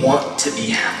 we want to be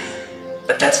happy,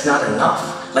 but that's not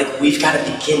enough. Like, we've got to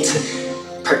begin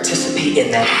to participate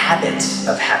in the habits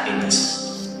of happiness.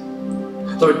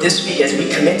 Lord, this week, as we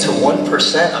commit to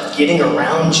 1% of getting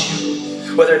around you,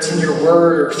 whether it's in your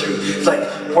word or through like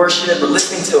worship or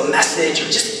listening to a message or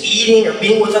just eating or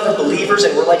being with other believers,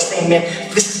 and we're like saying, man,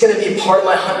 this is going to be a part of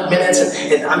my 100 minutes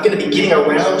and I'm going to be getting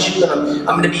around you, and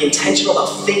I'm going to be intentional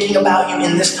about thinking about you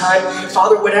in this time.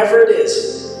 Father, whatever it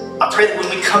is, I pray that when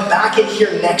we come back in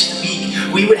here next week,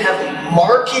 we would have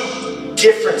marked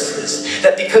differences,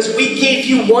 that because we gave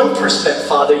you 1%,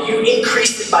 Father, you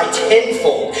increased it by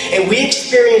tenfold, and we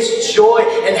experienced joy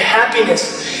and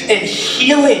happiness and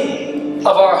healing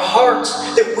of our hearts,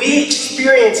 that we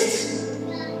experienced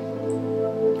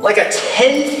like a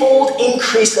tenfold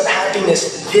increase of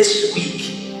happiness this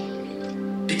week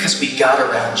because we got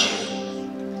around you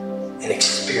and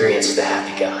experienced the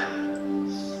happy God.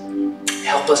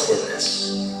 Help us in this.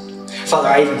 Father,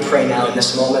 I even pray now in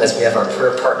this moment as we have our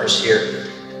prayer partners here,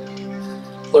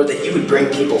 Lord, that you would bring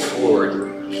people forward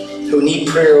who need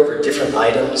prayer over different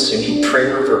items, who need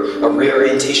prayer over a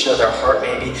reorientation of their heart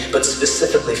maybe, but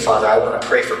specifically, Father, I want to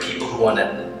pray for people who want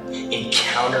to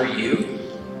encounter you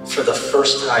for the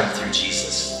first time through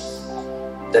Jesus.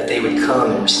 That they would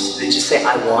come and they just say,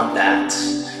 I want that.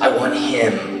 I want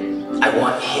him. I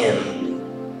want him.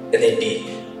 And they'd be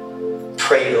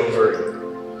prayed over.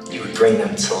 You would bring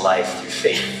them to life through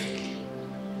faith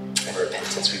and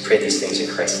repentance. We pray these things in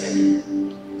Christ's name.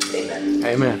 Amen.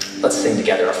 Amen. Let's sing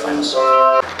together our final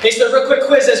song. Okay, so a real quick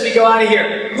quiz as we go out of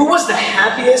here. Who was the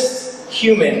happiest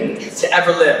human to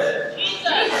ever live?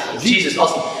 Jesus. Jesus,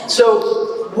 awesome.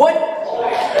 So, what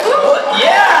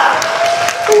yeah!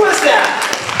 Who was that?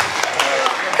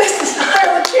 This is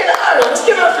Ireland, Janet Ireland. Let's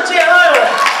give it up for Janet Ireland.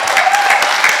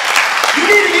 You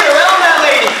need to get around that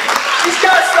lady. She's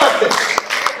got something.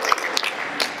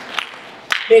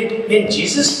 Man,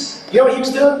 Jesus, you know what he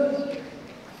was doing?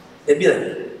 They'd be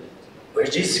like,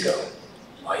 where'd Jesus go?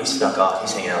 Oh, he snuck off.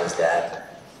 He's hanging out with his dad.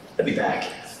 He'll be back.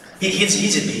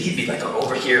 He'd be like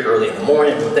over here early in the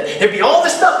morning. There'd be all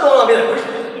this stuff going on. I'd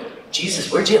be like,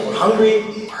 Jesus, where'd you? We're hungry.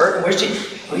 We're hurting. Where's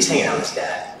Jesus? Oh, he's hanging out with his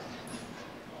dad.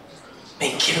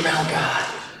 Man, get around God.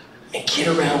 Man, get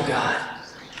around God.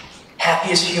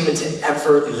 Happiest human to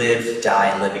ever live, die,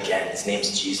 and live again. His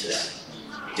name's Jesus.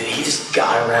 Dude, he just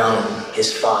got around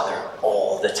his Father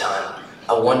all the time.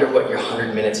 I wonder what your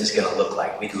 100 minutes is going to look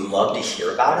like. We'd love to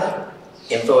hear about it.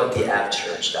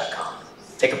 info@theavchurch.com.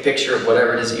 Take a picture of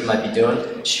whatever it is that you might be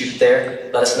doing. Shoot it there.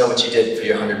 Let us know what you did for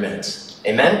your 100 minutes.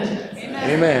 Amen? Amen.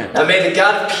 Amen. Now may the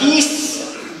God of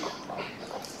peace,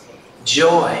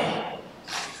 joy,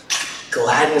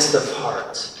 gladness of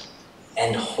heart,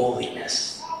 and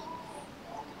holiness,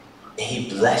 may he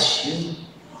bless you.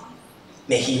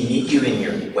 May he meet you in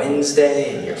your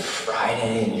Wednesday, and your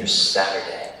Friday, and your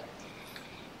Saturday.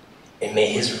 And may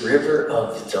his river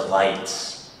of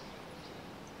delights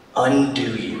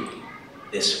undo you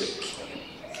this week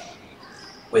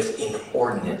with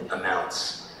inordinate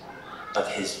amounts of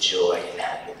his joy and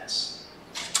happiness.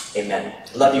 Amen.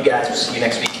 Love you guys. We'll see you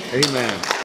next week. Amen.